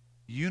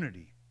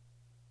unity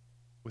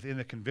within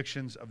the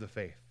convictions of the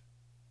faith?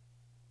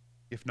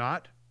 If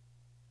not,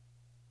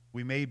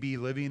 we may be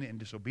living in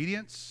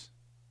disobedience.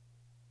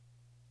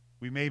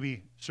 We may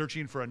be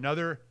searching for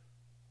another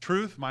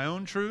truth, my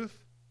own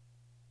truth,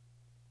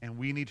 and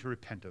we need to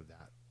repent of that.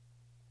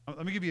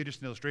 Let me give you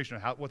just an illustration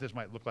of what this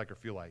might look like or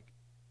feel like.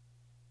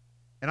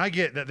 And I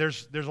get that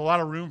there's a lot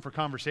of room for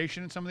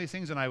conversation in some of these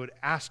things, and I would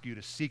ask you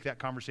to seek that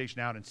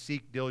conversation out and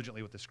seek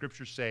diligently what the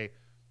Scriptures say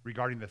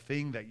regarding the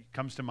thing that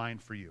comes to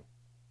mind for you.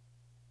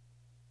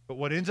 But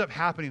what ends up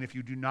happening if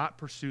you do not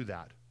pursue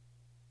that,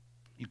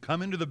 you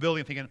come into the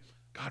building thinking,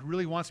 God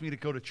really wants me to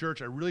go to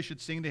church. I really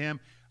should sing to him.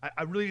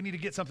 I really need to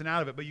get something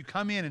out of it. But you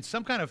come in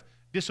some kind of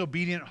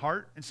disobedient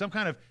heart and some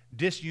kind of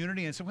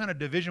disunity and some kind of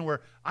division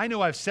where I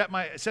know I've set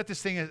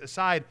this thing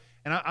aside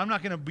and I'm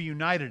not going to be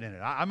united in it.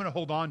 I'm going to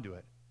hold on to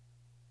it.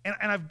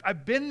 And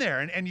I've been there,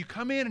 and you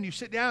come in and you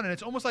sit down, and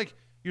it's almost like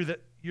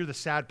you're the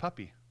sad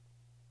puppy,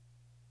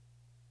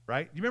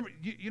 right? You remember?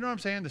 You know what I'm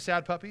saying? The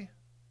sad puppy.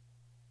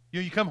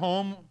 You come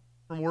home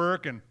from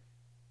work and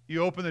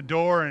you open the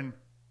door and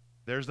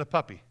There's the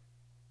puppy.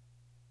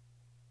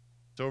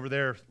 It's over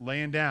there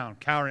laying down,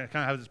 cowering. It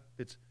kind of has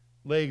its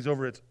legs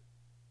over its,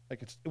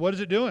 what is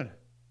it doing?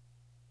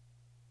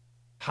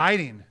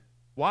 Hiding.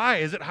 Why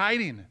is it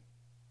hiding?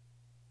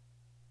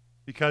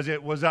 Because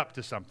it was up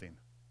to something.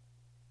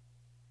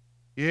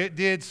 It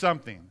did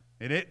something.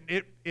 And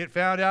it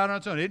found out on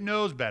its own. It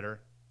knows better.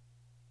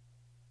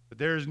 But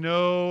there's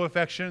no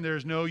affection.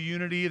 There's no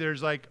unity.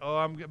 There's like, oh,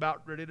 I'm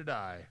about ready to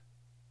die.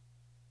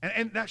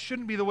 And that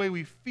shouldn't be the way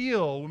we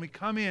feel when we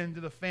come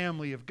into the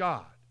family of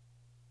God.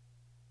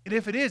 And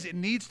if it is, it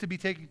needs to be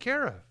taken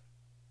care of.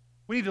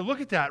 We need to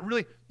look at that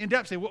really in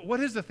depth. Say,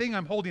 what is the thing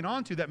I'm holding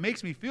on to that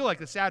makes me feel like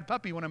the sad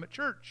puppy when I'm at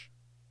church?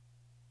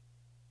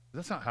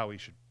 That's not how we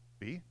should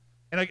be.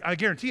 And I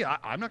guarantee you,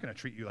 I'm not going to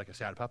treat you like a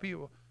sad puppy,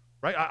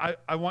 right?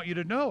 I want you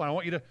to know. I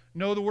want you to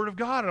know the Word of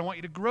God. And I want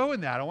you to grow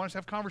in that. I want us to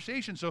have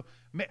conversations. So,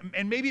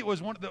 and maybe it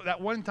was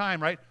that one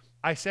time, right?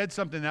 I said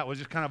something that was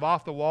just kind of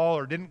off the wall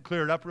or didn't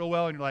clear it up real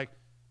well, and you're like,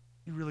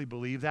 you really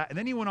believe that? And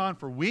then you went on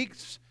for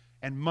weeks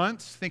and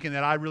months thinking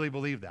that I really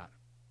believed that.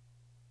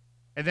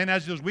 And then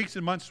as those weeks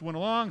and months went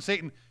along,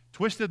 Satan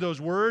twisted those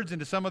words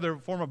into some other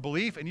form of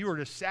belief, and you were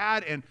just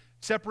sad and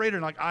separated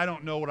and like, I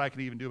don't know what I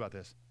can even do about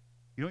this.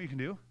 You know what you can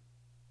do?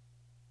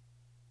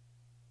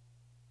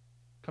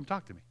 Come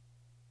talk to me.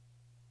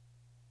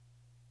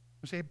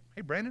 You say,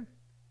 hey, Brandon,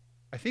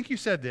 I think you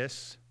said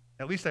this,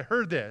 at least I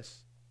heard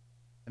this,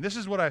 and this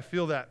is what I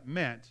feel that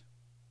meant.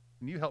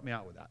 Can you help me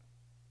out with that?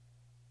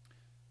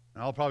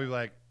 And I'll probably be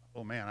like,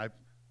 oh man,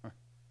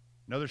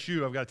 another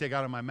shoe I've got to take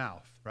out of my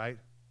mouth, right?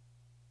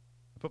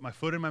 I put my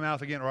foot in my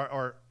mouth again,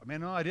 or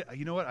man, no, I did.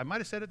 You know what? I might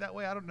have said it that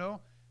way. I don't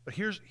know. But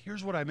here's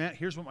what I meant.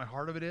 Here's what my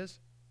heart of it is.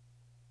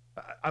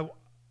 I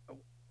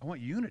want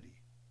unity.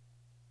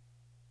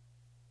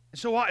 And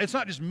so it's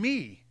not just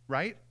me,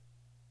 right?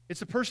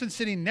 It's the person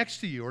sitting next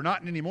to you, or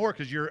not anymore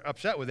because you're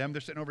upset with them.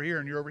 They're sitting over here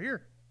and you're over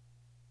here.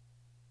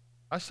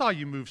 I saw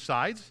you move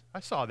sides.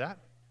 I saw that.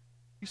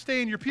 You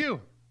stay in your pew.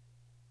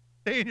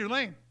 Stay in your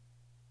lane.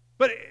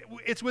 But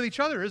it's with each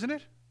other, isn't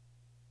it?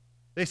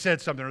 They said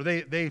something, or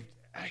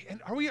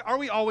and are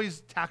we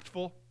always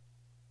tactful?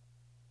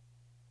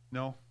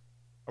 No.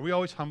 Are we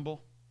always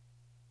humble?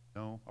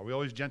 No. Are we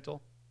always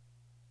gentle?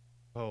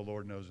 Oh,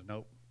 Lord knows,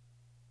 nope.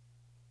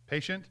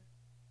 Patient?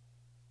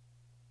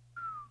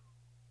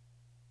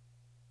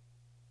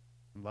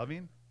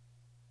 Loving?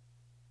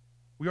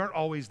 We aren't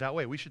always that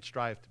way. We should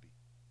strive to be.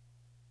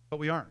 But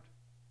we aren't.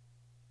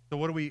 So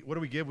what do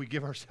we give? We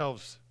give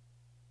ourselves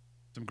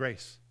some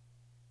grace.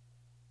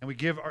 And we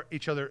give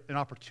each other an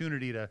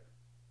opportunity to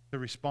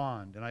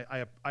respond.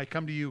 And I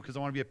come to you because I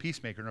want to be a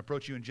peacemaker and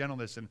approach you in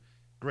gentleness and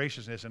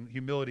graciousness and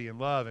humility and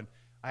love. And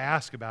I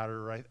ask about it,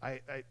 or I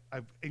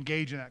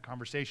engage in that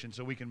conversation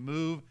so we can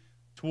move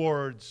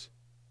towards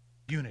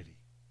unity.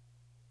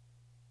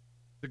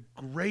 The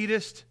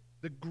greatest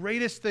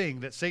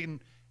thing that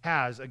Satan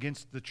has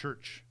against the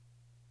church,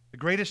 the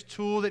greatest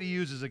tool that he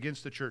uses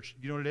against the church,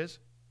 you know what it is?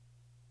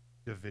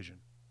 Division.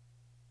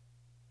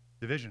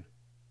 Division.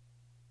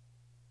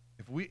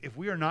 If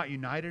we are not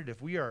united,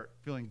 if we are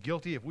feeling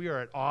guilty, if we are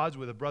at odds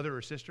with a brother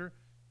or sister,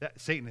 that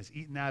Satan has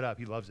eaten that up.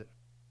 He loves it.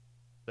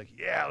 It's like,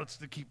 yeah, let's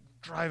keep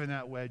driving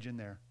that wedge in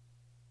there.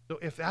 So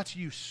if that's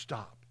you,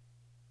 stop.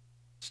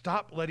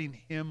 Stop letting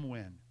him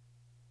win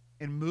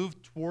and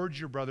move towards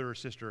your brother or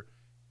sister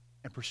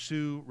and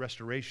pursue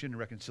restoration and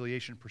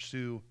reconciliation,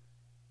 pursue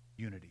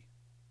unity.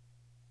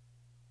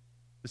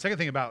 The second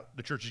thing about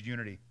the church is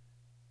unity.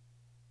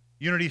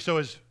 Unity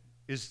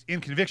is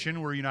in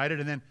conviction, we're united,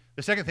 and then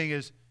the second thing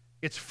is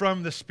it's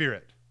from the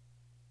Spirit.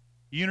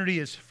 Unity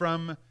is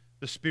from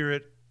the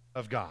Spirit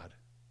of God.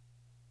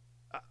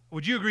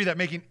 Would you agree that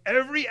making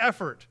every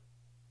effort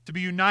to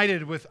be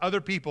united with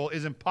other people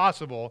is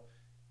impossible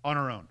on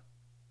our own?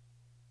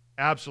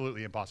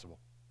 Absolutely impossible.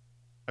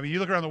 I mean, you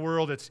look around the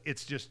world,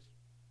 it's just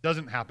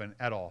doesn't happen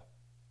at all.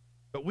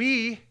 But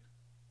we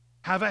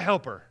have a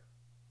helper.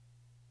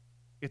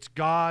 It's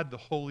God, the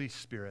Holy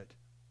Spirit.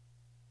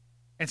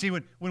 And see,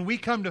 when we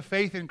come to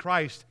faith in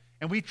Christ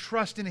and we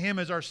trust in him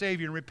as our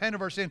Savior and repent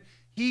of our sin,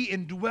 he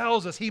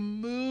indwells us. He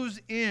moves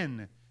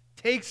in,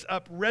 takes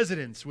up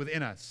residence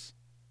within us.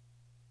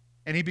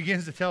 And he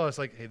begins to tell us,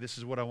 like, hey, this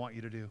is what I want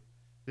you to do.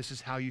 This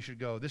is how you should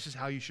go. This is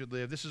how you should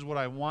live. This is what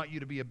I want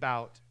you to be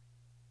about.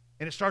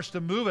 And it starts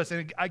to move us.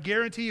 And I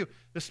guarantee you,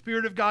 the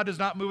Spirit of God does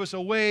not move us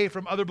away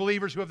from other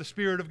believers who have the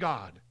Spirit of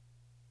God.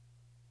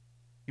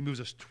 He moves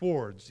us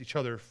towards each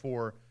other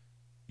for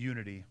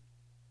unity.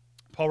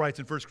 Paul writes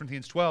in 1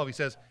 Corinthians 12, he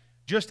says,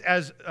 just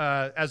as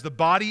the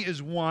body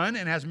is one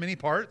and has many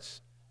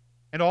parts,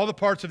 and all the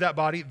parts of that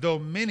body, though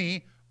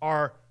many,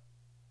 are,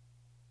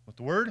 what's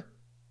the word?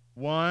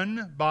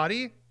 One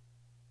body,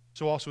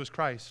 so also is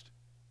Christ.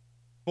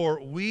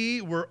 For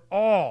we were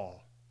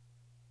all,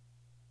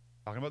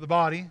 talking about the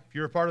body, if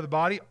you're a part of the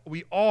body,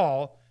 we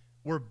all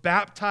were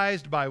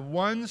baptized by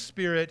one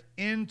Spirit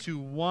into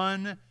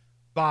one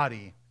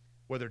body,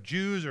 whether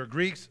Jews or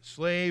Greeks,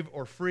 slave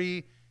or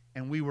free,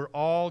 and we were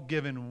all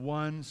given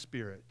one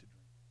Spirit to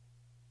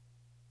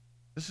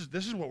drink.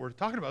 This is what we're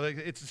talking about.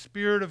 It's the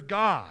Spirit of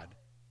God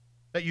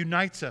that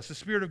unites us, the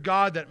Spirit of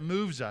God that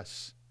moves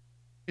us.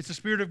 It's the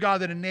Spirit of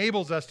God that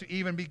enables us to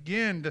even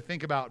begin to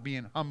think about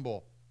being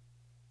humble.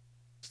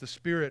 It's the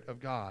Spirit of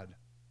God.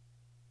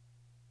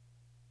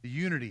 The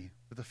unity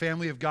that the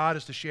family of God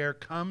is to share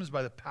comes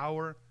by the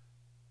power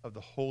of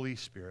the Holy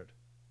Spirit.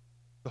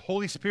 The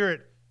Holy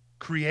Spirit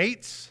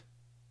creates,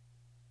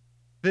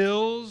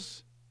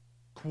 fills,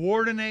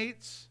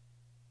 coordinates,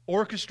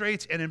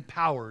 orchestrates, and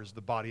empowers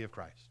the body of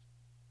Christ.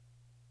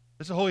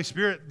 It's the Holy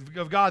Spirit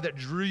of God that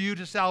drew you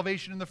to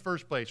salvation in the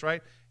first place,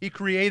 right? He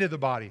created the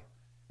body,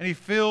 and He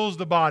fills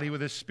the body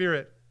with His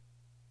Spirit.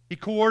 He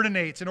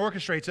coordinates and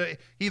orchestrates.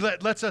 He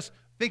lets us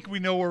think we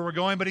know where we're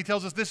going, but He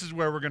tells us this is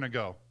where we're going to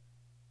go.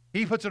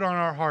 He puts it on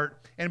our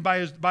heart, and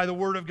by the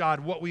Word of God,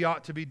 what we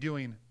ought to be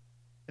doing.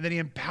 And then He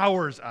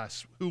empowers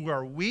us who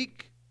are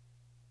weak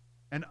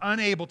and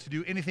unable to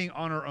do anything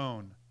on our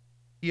own.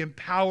 He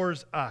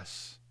empowers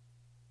us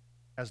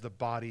as the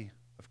body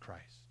of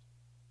Christ.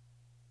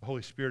 The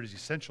Holy Spirit is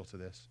essential to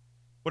this.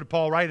 What did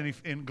Paul write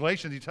in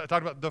Galatians? He talked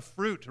about the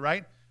fruit,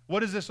 right?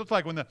 What does this look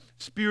like when the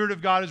Spirit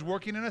of God is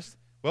working in us?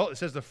 Well, it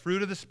says the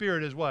fruit of the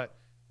Spirit is what?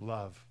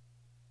 Love,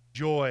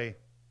 joy,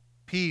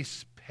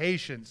 peace,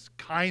 patience,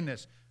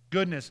 kindness,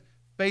 goodness,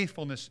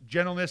 faithfulness,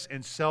 gentleness,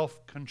 and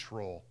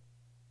self-control.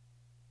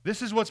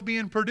 This is what's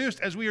being produced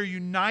as we are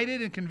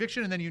united in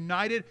conviction and then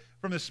united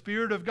from the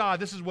Spirit of God.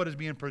 This is what is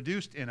being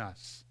produced in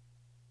us.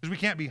 Because we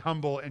can't be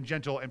humble and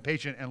gentle and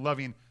patient and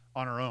loving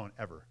on our own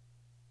ever.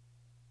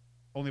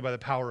 Only by the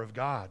power of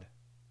God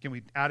can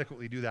we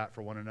adequately do that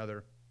for one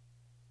another.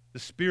 The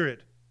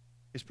Spirit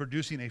is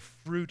producing a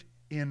fruit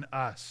in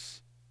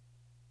us.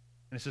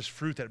 And it's this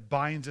fruit that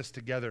binds us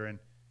together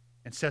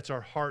and sets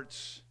our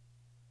hearts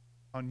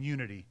on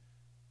unity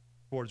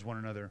towards one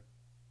another.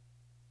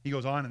 He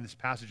goes on in this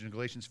passage in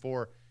Galatians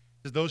 4. It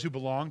says, those who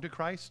belong to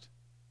Christ,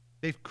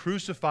 they've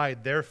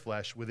crucified their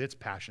flesh with its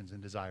passions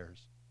and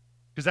desires.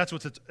 Because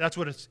that's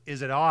what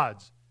is at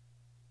odds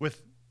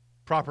with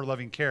proper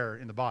loving care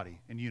in the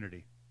body and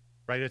unity.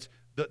 Right? It's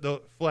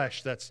the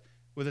flesh that's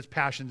with its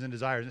passions and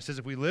desires. And it says,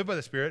 if we live by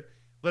the Spirit,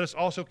 let us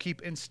also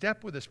keep in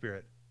step with the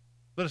Spirit.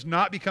 Let us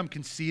not become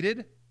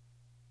conceited,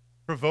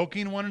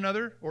 provoking one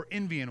another, or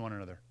envying one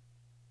another.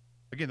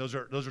 Again, those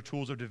are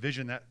tools of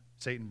division that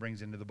Satan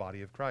brings into the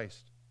body of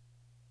Christ.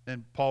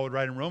 And Paul would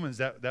write in Romans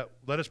that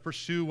let us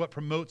pursue what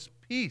promotes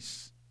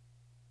peace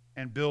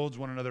and builds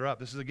one another up.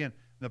 This is, again,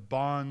 the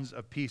bonds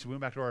of peace. We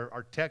went back to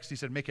our text. He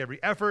said, make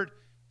every effort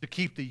to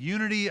keep the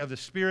unity of the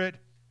Spirit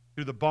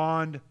through the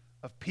bond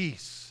of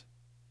peace.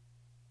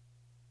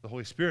 The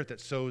Holy Spirit that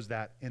sows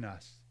that in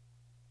us.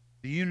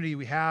 The unity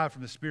we have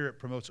from the Spirit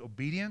promotes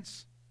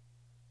obedience,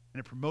 and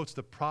it promotes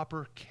the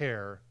proper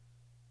care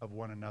of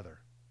one another.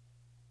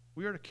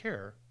 We are to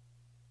care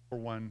for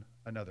one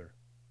another.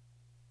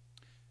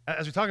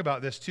 As we talk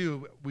about this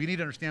too, we need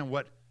to understand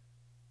what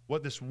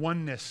this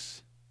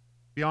oneness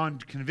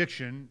beyond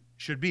conviction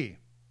should be.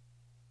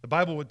 The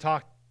Bible would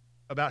talk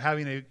about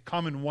having a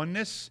common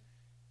oneness,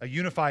 a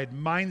unified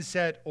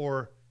mindset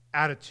or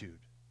attitude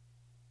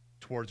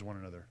towards one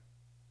another.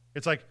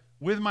 It's like,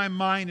 with my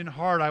mind and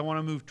heart, I want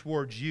to move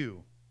towards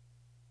you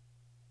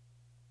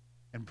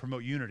and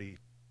promote unity.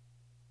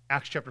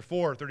 Acts chapter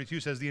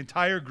 4:32 says, the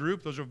entire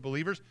group, those are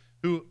believers,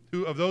 who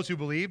of those who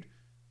believed,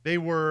 they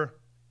were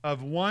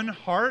of one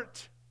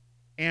heart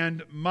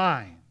and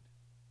mind.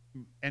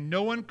 And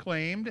no one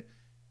claimed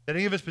that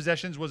any of his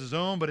possessions was his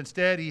own, but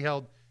instead they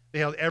held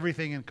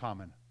everything in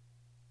common.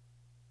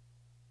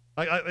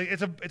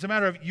 It's a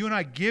matter of you and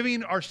I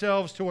giving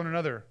ourselves to one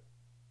another,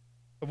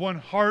 of one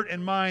heart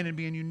and mind, and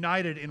being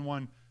united in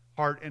one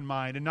heart and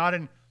mind, and not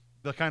in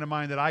the kind of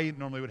mind that I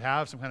normally would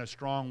have, some kind of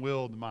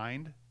strong-willed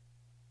mind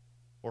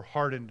or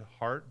hardened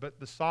heart, but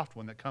the soft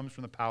one that comes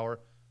from the power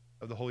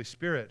of the Holy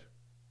Spirit.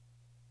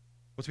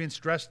 What's being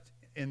stressed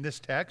in this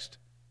text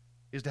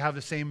is to have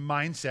the same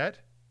mindset,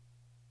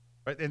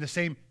 right, and the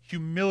same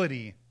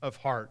humility of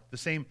heart, the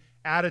same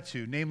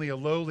attitude, namely a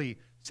lowly,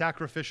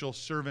 sacrificial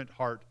servant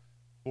heart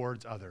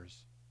towards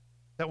others.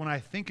 That when I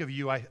think of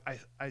you, I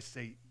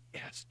say,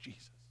 yes,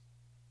 Jesus.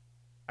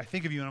 I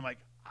think of you and I'm like,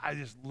 I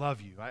just love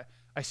you.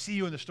 I see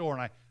you in the store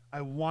and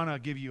I want to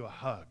give you a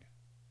hug.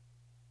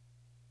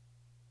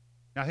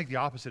 Now, I think the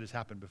opposite has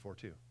happened before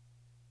too.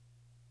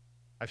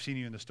 I've seen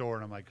you in the store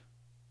and I'm like,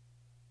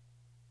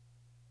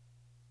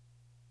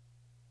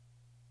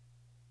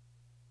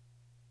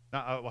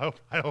 no,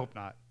 I hope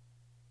not.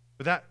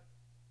 But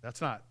that's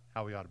not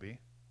how we ought to be.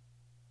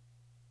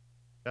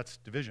 That's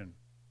division.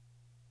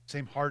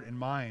 Same heart and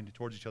mind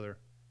towards each other.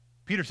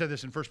 Peter said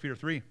this in 1 Peter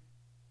 3. He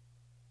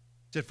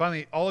said,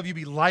 finally, all of you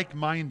be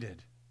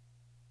like-minded.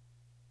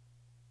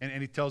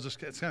 And he tells us,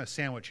 it's kind of a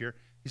sandwich here.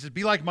 He says,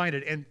 be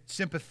like-minded and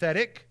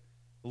sympathetic,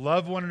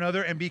 love one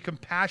another, and be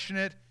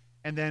compassionate,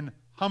 and then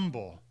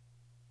humble.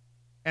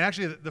 And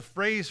actually, the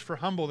phrase for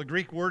humble, the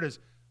Greek word is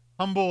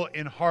humble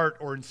in heart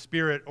or in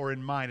spirit or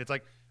in mind. It's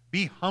like,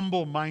 be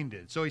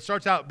humble-minded. So he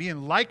starts out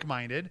being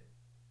like-minded,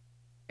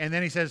 and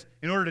then he says,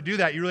 in order to do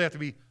that, you really have to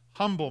be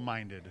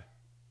humble-minded.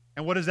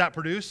 And what does that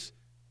produce?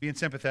 being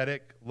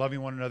sympathetic,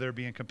 loving one another,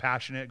 being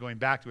compassionate, going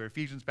back to our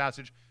Ephesians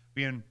passage,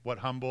 being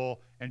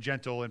humble and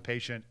gentle and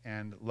patient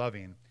and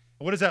loving. And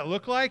what does that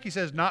look like? He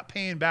says, not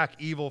paying back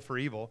evil for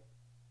evil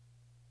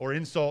or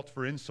insult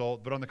for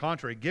insult, but on the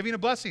contrary, giving a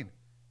blessing,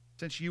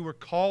 since you were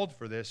called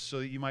for this so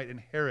that you might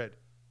inherit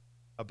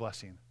a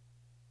blessing.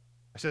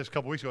 I said this a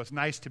couple weeks ago, it's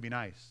nice to be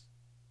nice.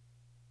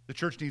 The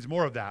church needs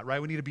more of that,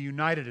 right? We need to be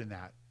united in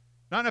that.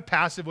 Not in a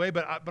passive way,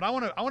 but I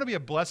want to be a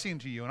blessing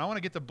to you, and I want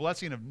to get the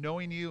blessing of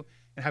knowing you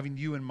and having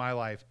you in my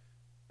life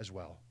as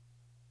well.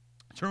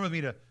 Turn with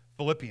me to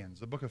Philippians,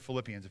 the book of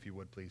Philippians, if you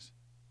would, please.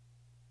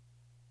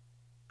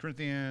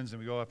 Corinthians, and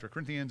we go after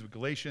Corinthians with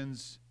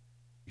Galatians,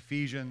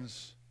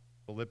 Ephesians,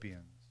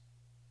 Philippians.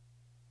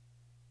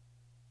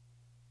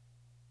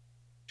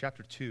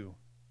 Chapter 2.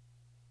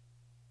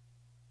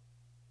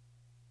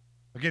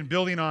 Again,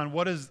 building on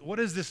what is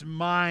this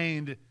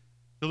mind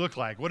to look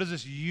like? What is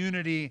this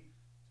unity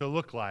to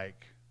look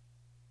like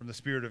from the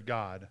Spirit of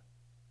God?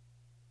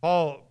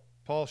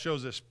 Paul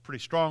shows this pretty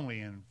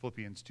strongly in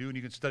Philippians 2, and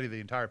you can study the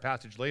entire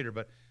passage later,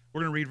 but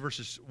we're going to read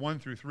verses 1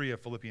 through 3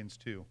 of Philippians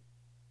 2.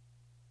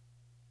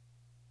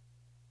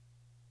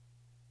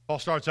 Paul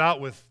starts out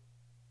with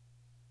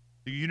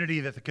the unity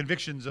that the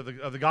convictions of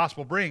the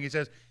gospel bring. He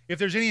says, if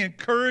there's any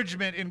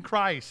encouragement in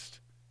Christ,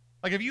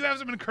 like if you have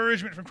some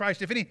encouragement from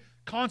Christ, if any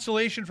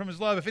consolation from his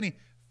love, if any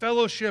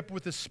fellowship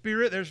with the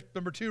Spirit, there's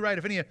number 2, right?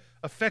 If any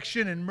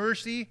affection and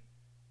mercy,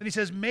 then he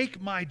says, make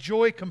my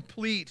joy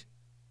complete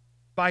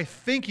by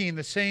thinking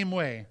the same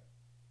way.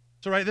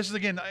 So, right, this is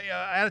again,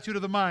 attitude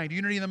of the mind,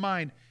 unity in the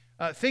mind,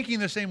 thinking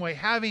the same way,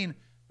 having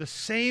the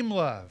same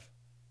love,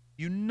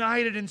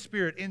 united in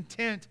spirit,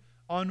 intent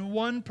on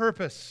one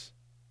purpose.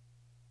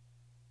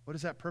 What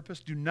is that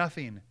purpose? Do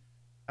nothing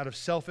out of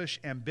selfish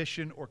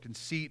ambition or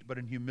conceit, but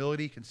in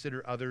humility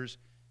consider others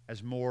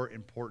as more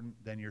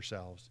important than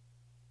yourselves.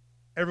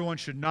 Everyone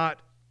should not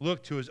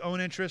look to his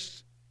own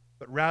interests,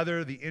 but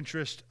rather the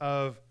interest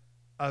of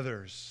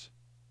others.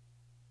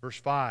 Verse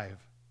 5.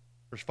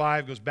 Verse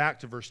 5 goes back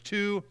to verse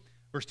 2.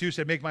 Verse 2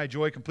 said, make my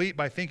joy complete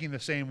by thinking the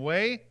same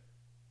way.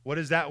 What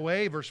is that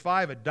way? Verse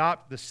 5,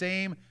 adopt the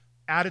same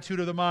attitude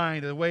of the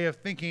mind, the way of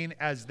thinking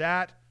as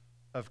that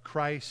of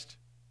Christ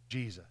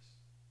Jesus.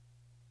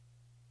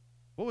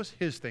 What was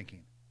his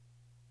thinking?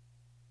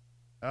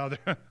 Oh,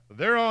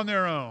 they're on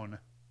their own.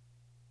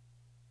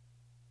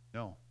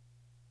 No.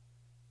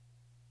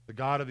 The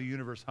God of the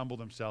universe humbled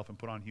himself and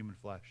put on human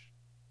flesh.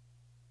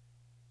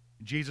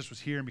 And Jesus was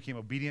here and became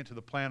obedient to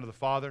the plan of the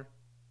Father,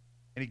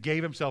 and he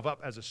gave himself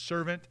up as a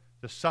servant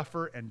to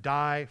suffer and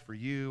die for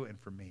you and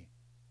for me.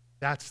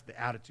 That's the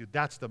attitude.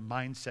 That's the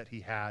mindset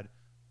he had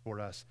toward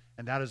us,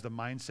 and that is the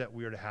mindset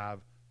we are to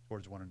have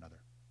towards one another,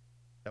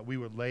 that we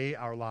would lay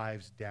our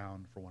lives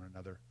down for one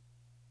another.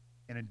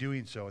 And in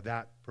doing so,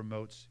 that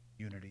promotes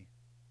unity.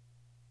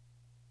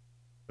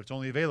 But it's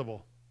only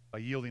available by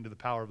yielding to the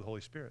power of the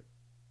Holy Spirit.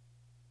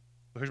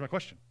 So here's my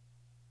question.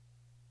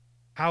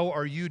 How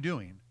are you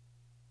doing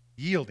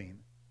yielding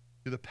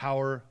to the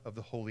power of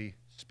the Holy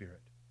Spirit?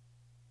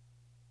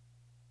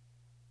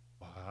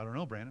 Well, I don't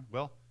know, Brandon.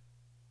 Well,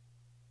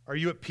 are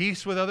you at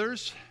peace with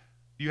others?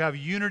 Do you have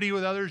unity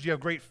with others? Do you have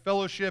great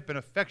fellowship and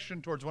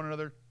affection towards one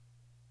another?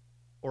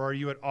 Or are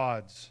you at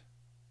odds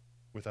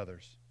with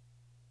others?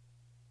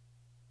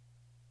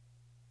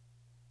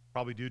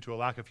 Probably due to a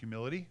lack of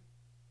humility.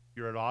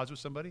 You're at odds with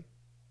somebody.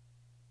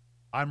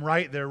 I'm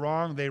right, they're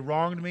wrong, they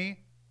wronged me.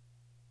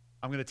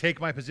 I'm going to take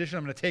my position,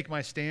 I'm going to take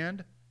my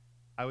stand.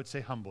 I would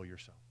say humble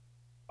yourself.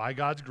 By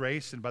God's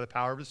grace and by the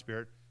power of the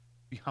Spirit,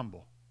 be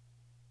humble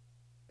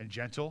and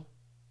gentle,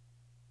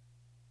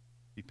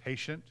 be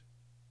patient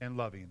and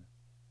loving,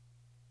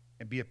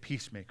 and be a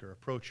peacemaker.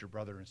 Approach your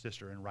brother and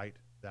sister and right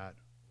that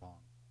wrong.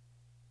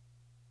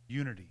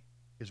 Unity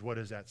is what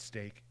is at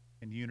stake,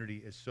 and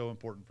unity is so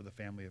important for the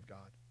family of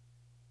God.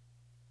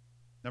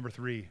 Number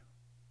 3,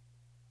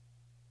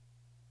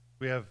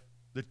 we have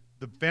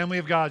the family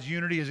of God's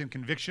unity is in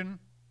conviction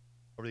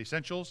over the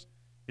essentials.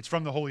 It's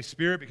from the Holy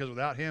Spirit, because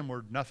without him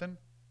we're nothing.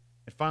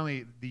 And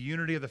finally, the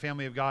unity of the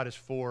family of God is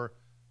for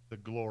the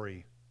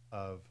glory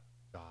of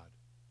God.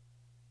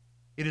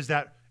 It is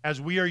that as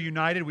we are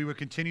united, we would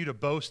continue to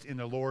boast in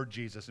the Lord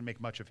Jesus and make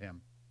much of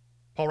him.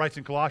 Paul writes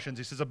in Colossians,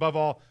 he says, above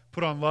all,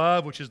 put on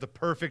love, which is the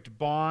perfect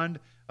bond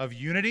of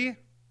unity,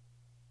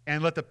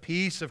 and let the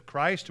peace of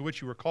Christ, to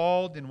which you were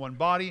called in one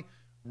body,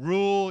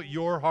 rule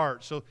your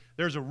heart. So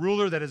there's a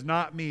ruler that is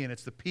not me, and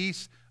it's the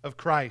peace of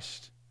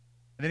Christ.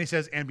 And then he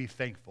says, and be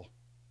thankful.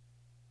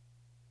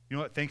 You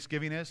know what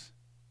thanksgiving is?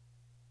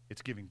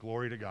 It's giving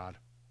glory to God.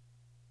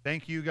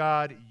 Thank you,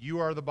 God. You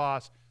are the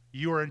boss.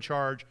 You are in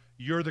charge.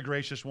 You're the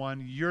gracious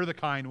one. You're the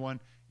kind one.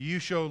 You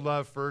show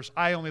love first.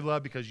 I only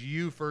love because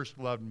you first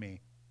loved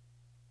me.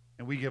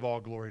 And we give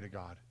all glory to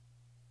God.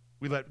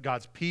 We let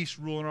God's peace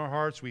rule in our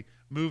hearts. We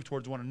move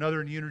towards one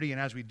another in unity. And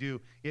as we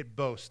do, it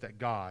boasts that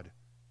God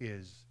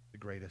is the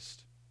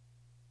greatest.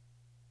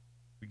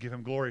 We give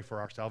him glory for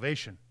our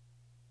salvation.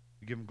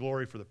 We give him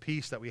glory for the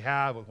peace that we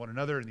have with one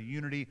another and the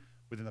unity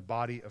within the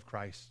body of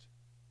Christ.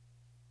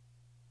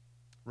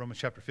 Romans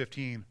chapter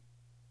 15,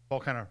 Paul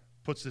kind of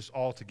puts this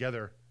all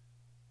together.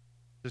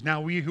 He says,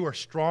 now we who are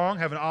strong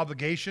have an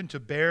obligation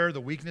to bear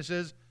the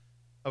weaknesses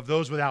of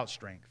those without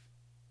strength.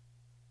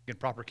 Again,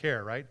 proper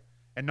care, right?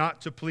 And not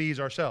to please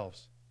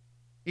ourselves.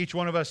 Each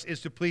one of us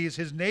is to please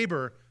his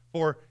neighbor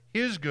for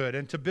his good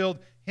and to build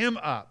him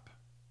up.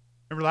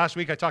 Remember last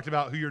week I talked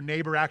about who your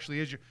neighbor actually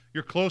is.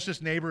 Your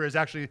closest neighbor is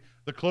actually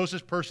the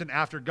closest person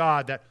after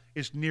God that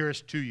is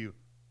nearest to you.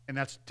 And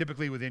that's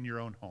typically within your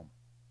own home.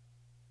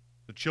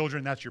 The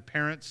children, that's your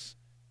parents.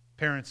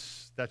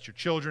 Parents, that's your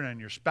children and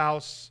your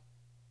spouse.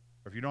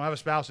 Or if you don't have a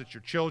spouse, it's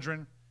your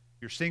children.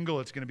 If you're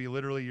single, it's going to be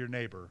literally your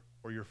neighbor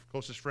or your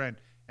closest friend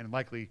and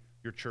likely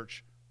your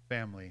church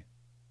family.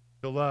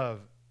 To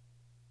love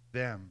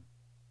them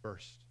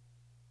first.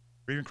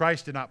 For even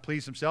Christ did not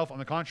please himself. On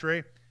the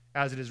contrary,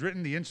 as it is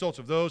written, the insults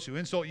of those who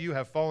insult you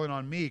have fallen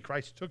on me.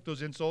 Christ took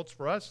those insults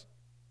for us.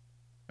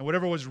 And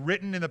whatever was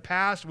written in the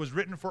past was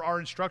written for our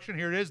instruction.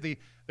 Here it is, the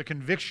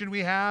conviction we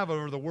have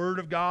over the Word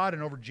of God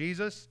and over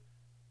Jesus,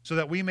 so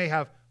that we may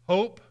have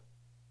hope.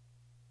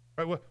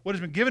 Right? What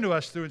has been given to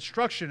us through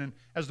instruction, and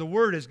as the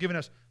Word has given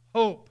us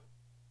hope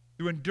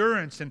through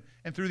endurance and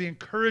through the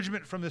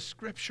encouragement from the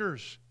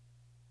Scriptures.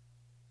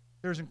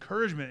 There's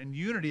encouragement and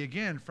unity,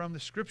 again, from the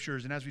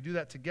Scriptures. And as we do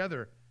that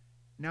together,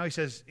 now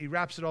he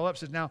wraps it all up,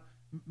 says, now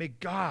may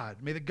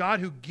the God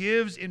who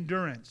gives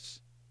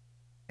endurance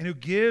and who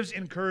gives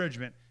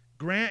encouragement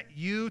grant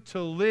you to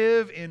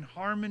live in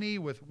harmony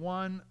with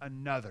one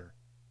another.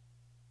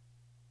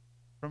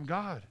 From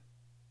God,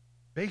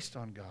 based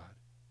on God.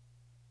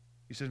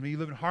 He says, may you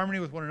live in harmony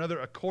with one another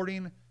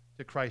according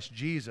to Christ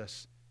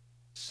Jesus,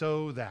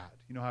 so that.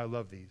 You know how I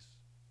love these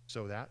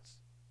so that's.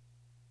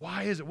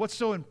 Why is it? What's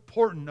so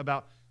important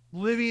about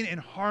living in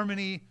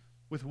harmony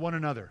with one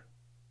another?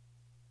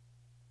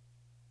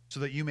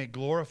 So that you may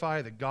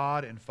glorify the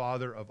God and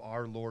Father of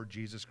our Lord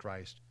Jesus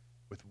Christ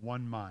with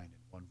one mind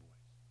and one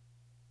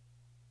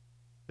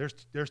voice.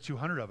 There's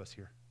 200 of us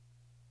here.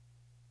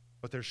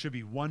 But there should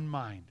be one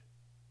mind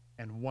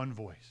and one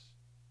voice.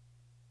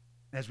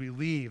 And as we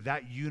leave,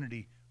 that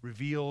unity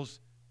reveals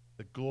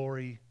the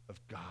glory of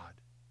God.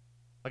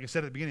 Like I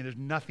said at the beginning, there's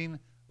nothing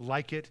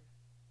like it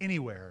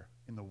anywhere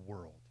in the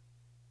world.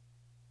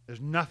 There's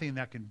nothing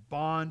that can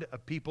bond a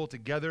people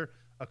together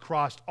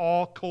across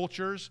all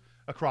cultures,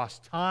 across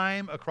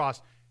time,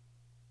 across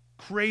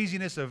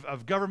craziness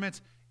of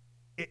governments.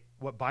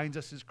 What binds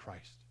us is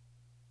Christ,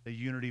 the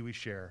unity we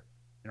share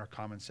in our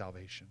common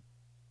salvation.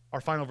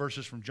 Our final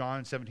verses from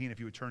John 17, if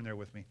you would turn there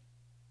with me.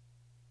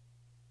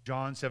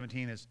 John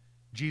 17 is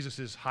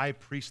Jesus' high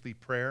priestly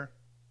prayer.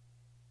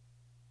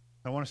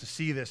 I want us to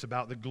see this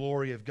about the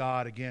glory of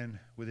God again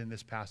within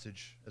this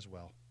passage as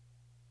well.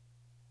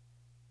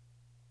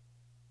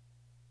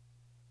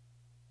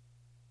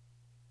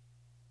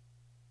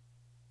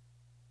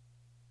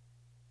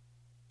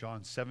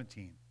 John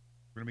 17.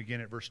 We're going to begin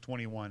at verse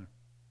 21.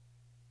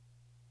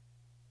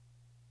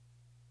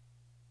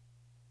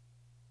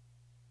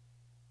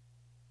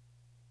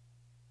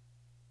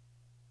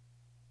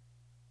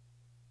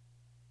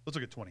 Let's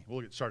look at 20.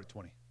 We'll start at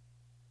 20.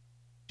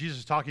 Jesus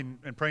is talking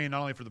and praying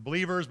not only for the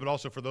believers, but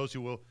also for those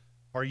who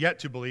are yet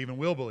to believe and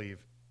will believe.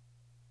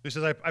 He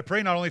says, I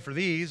pray not only for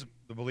these,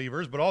 the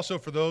believers, but also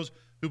for those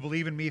who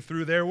believe in me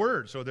through their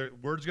word. So their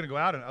word's going to go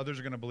out and others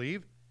are going to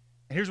believe.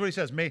 And here's what he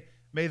says, May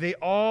they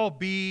all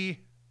be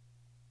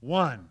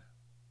one.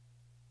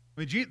 I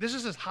mean, this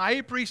is his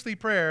high priestly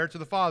prayer to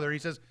the Father. He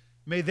says,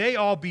 may they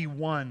all be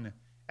one,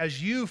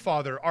 as you,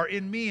 Father, are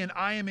in me and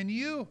I am in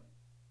you.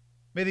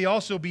 May they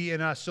also be in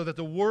us, so that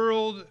the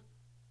world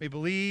may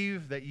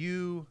believe that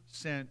you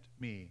sent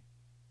me.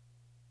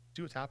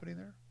 See what's happening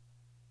there?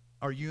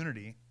 Our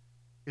unity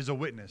is a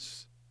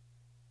witness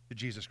to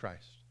Jesus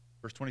Christ.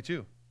 Verse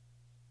 22.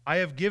 I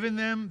have given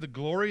them the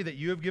glory that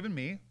you have given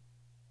me,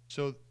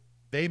 so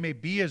they may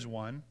be as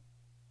one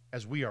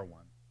as we are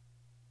one.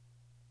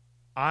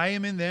 I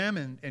am in them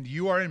and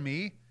you are in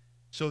me,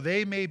 so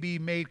they may be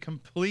made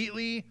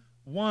completely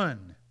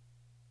one,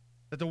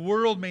 that the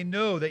world may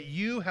know that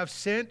you have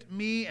sent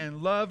me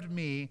and loved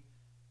me,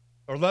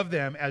 or loved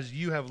them as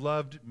you have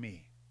loved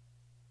me.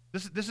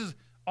 This is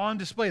on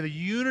display, the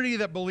unity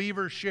that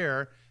believers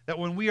share, that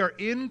when we are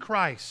in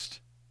Christ,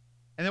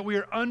 and that we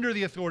are under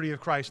the authority of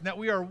Christ, and that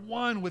we are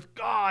one with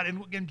God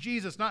and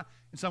Jesus, not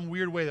in some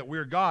weird way that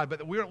we're God, but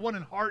that we are one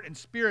in heart and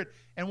spirit,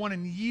 and one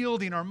in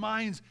yielding our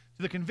minds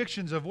to the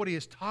convictions of what he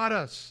has taught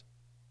us.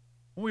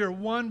 When we are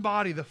one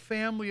body, the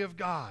family of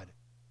God.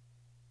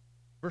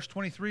 Verse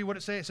 23, what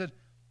did it say? It said,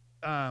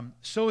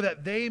 so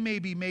that they may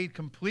be made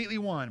completely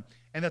one,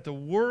 and that the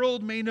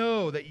world may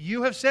know that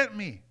you have sent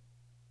me,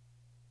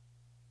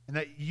 and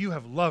that you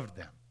have loved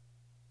them.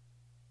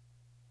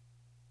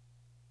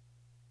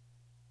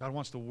 God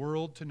wants the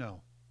world to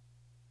know,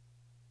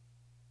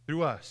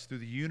 through us, through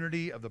the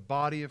unity of the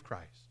body of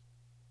Christ,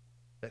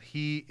 that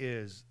he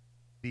is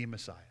the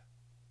Messiah,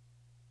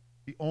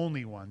 the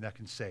only one that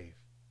can save,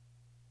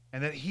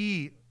 and that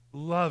he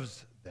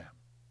loves them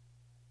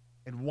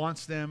and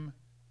wants them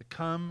to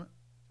come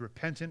to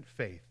repentant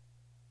faith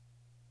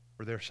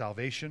for their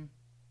salvation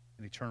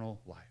and eternal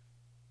life.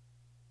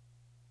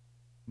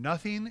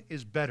 Nothing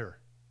is better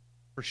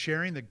for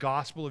sharing the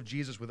gospel of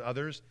Jesus with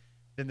others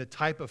than the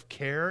type of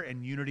care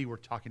and unity we're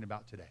talking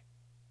about today.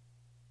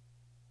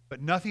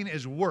 But nothing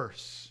is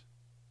worse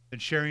than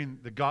to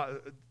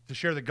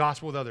share the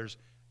gospel with others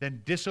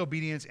than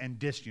disobedience and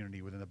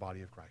disunity within the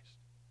body of Christ.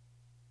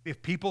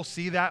 If people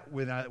see that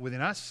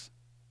within us,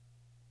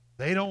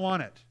 they don't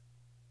want it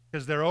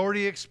because they're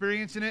already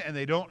experiencing it and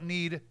they don't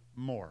need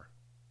more.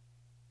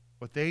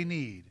 What they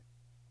need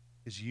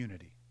is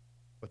unity.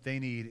 What they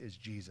need is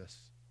Jesus.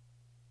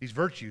 These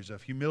virtues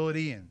of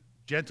humility and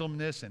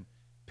gentleness and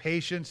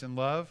patience and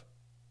love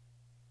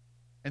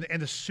and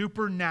the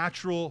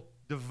supernatural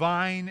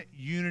divine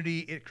unity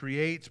it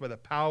creates by the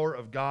power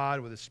of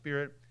God with the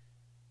Spirit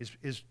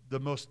is the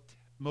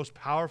most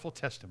powerful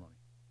testimony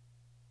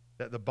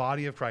that the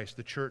body of Christ,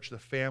 the church, the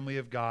family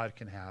of God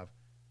can have,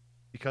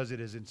 because it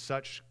is in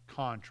such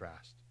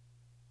contrast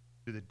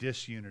to the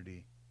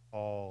disunity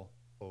all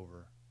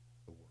over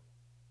the world.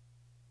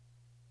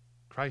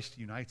 Christ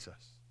unites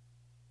us.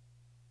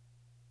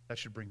 That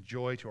should bring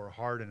joy to our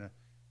heart and a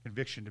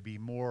conviction to be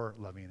more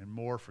loving and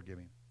more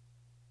forgiving.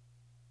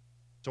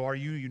 So are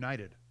you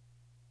united?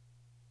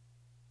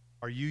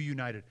 Are you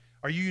united?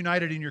 Are you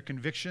united in your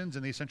convictions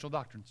and the essential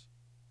doctrines?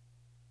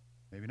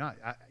 Maybe not.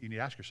 You need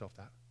to ask yourself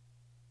that.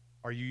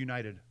 Are you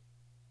united?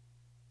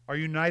 Are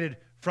you united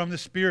from the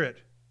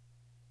Spirit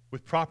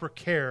with proper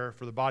care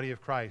for the body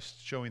of Christ,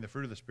 showing the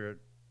fruit of the Spirit?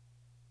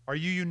 Are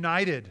you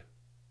united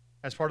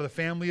as part of the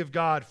family of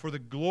God for the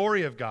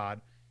glory of God,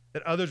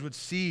 that others would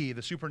see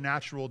the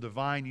supernatural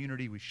divine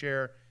unity we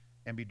share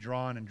and be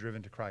drawn and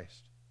driven to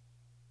Christ?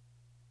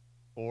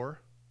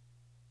 Or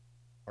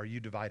are you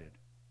divided?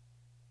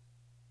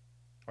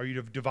 Are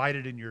you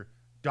divided in your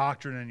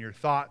doctrine and your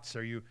thoughts?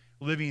 Are you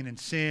living in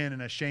sin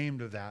and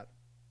ashamed of that?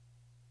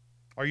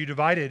 Are you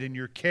divided in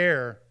your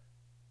care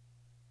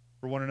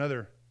for one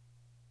another?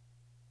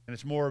 And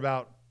it's more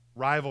about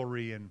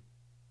rivalry and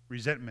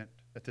resentment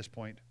at this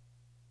point.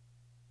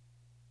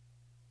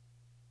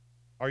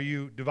 Are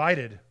you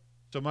divided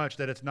so much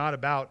that it's not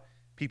about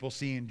people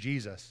seeing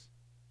Jesus,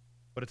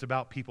 but it's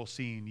about people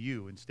seeing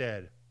you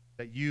instead,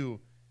 that you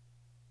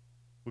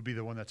would be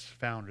the one that's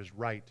found as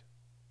right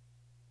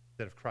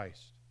instead of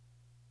Christ?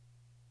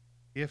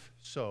 If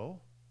so,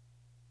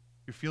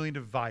 you're feeling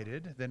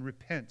divided, then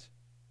repent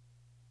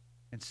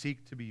and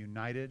seek to be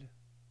united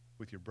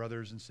with your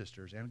brothers and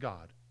sisters and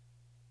God,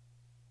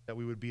 that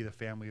we would be the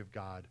family of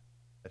God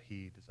that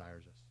He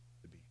desires us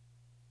to be.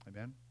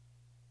 Amen?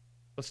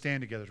 Let's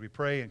stand together as we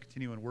pray and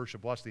continue in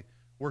worship. We'll ask the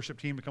worship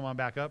team to come on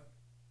back up.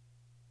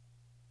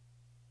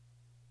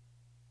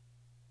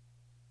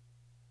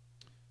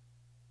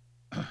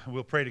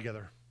 We'll pray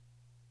together.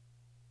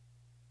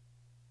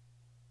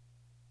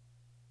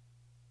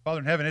 Father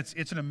in heaven,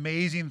 it's an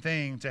amazing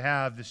thing to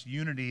have this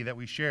unity that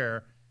we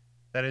share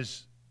that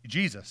is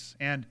Jesus.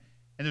 And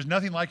there's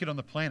nothing like it on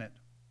the planet.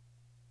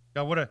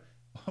 God,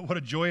 what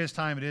a joyous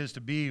time it is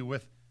to be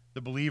with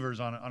the believers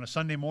on a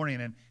Sunday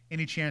morning and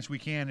any chance we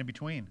can in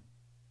between.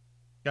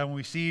 God, when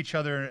we see each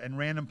other in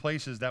random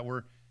places that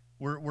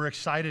we're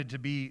excited to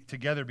be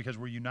together because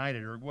we're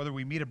united, or whether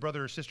we meet a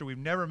brother or sister we've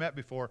never met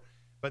before,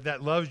 but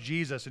that loves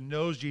Jesus and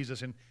knows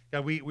Jesus, and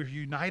God, we're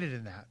united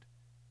in that.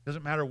 It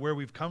doesn't matter where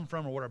we've come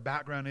from or what our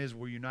background is,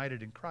 we're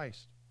united in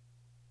Christ.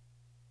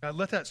 God,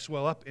 let that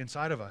swell up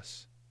inside of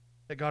us.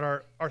 That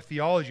God, our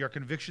theology, our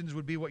convictions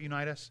would be what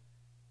unite us.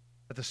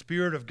 That the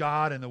Spirit of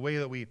God and the way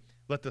that we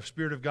let the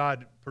Spirit of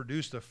God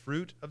produce the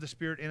fruit of the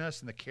Spirit in us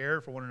and the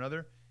care for one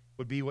another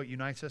would be what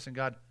unites us. And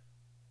God,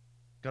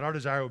 our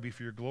desire would be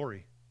for your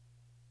glory.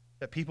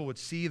 That people would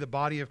see the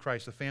body of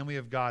Christ, the family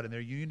of God, and their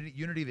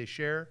unity they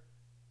share.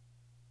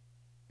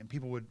 And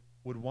people would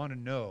want to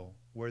know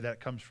where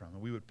that comes from.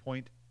 And we would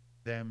point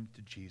them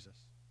to Jesus.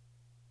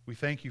 We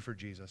thank you for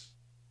Jesus.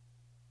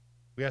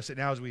 We ask that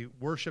now as we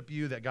worship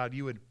you, that God,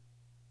 you would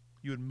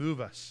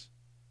move us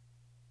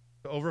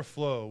to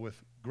overflow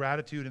with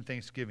gratitude and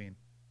thanksgiving,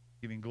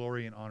 giving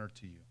glory and honor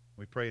to you.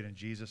 We pray it in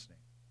Jesus' name.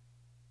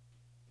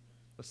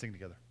 Let's sing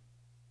together.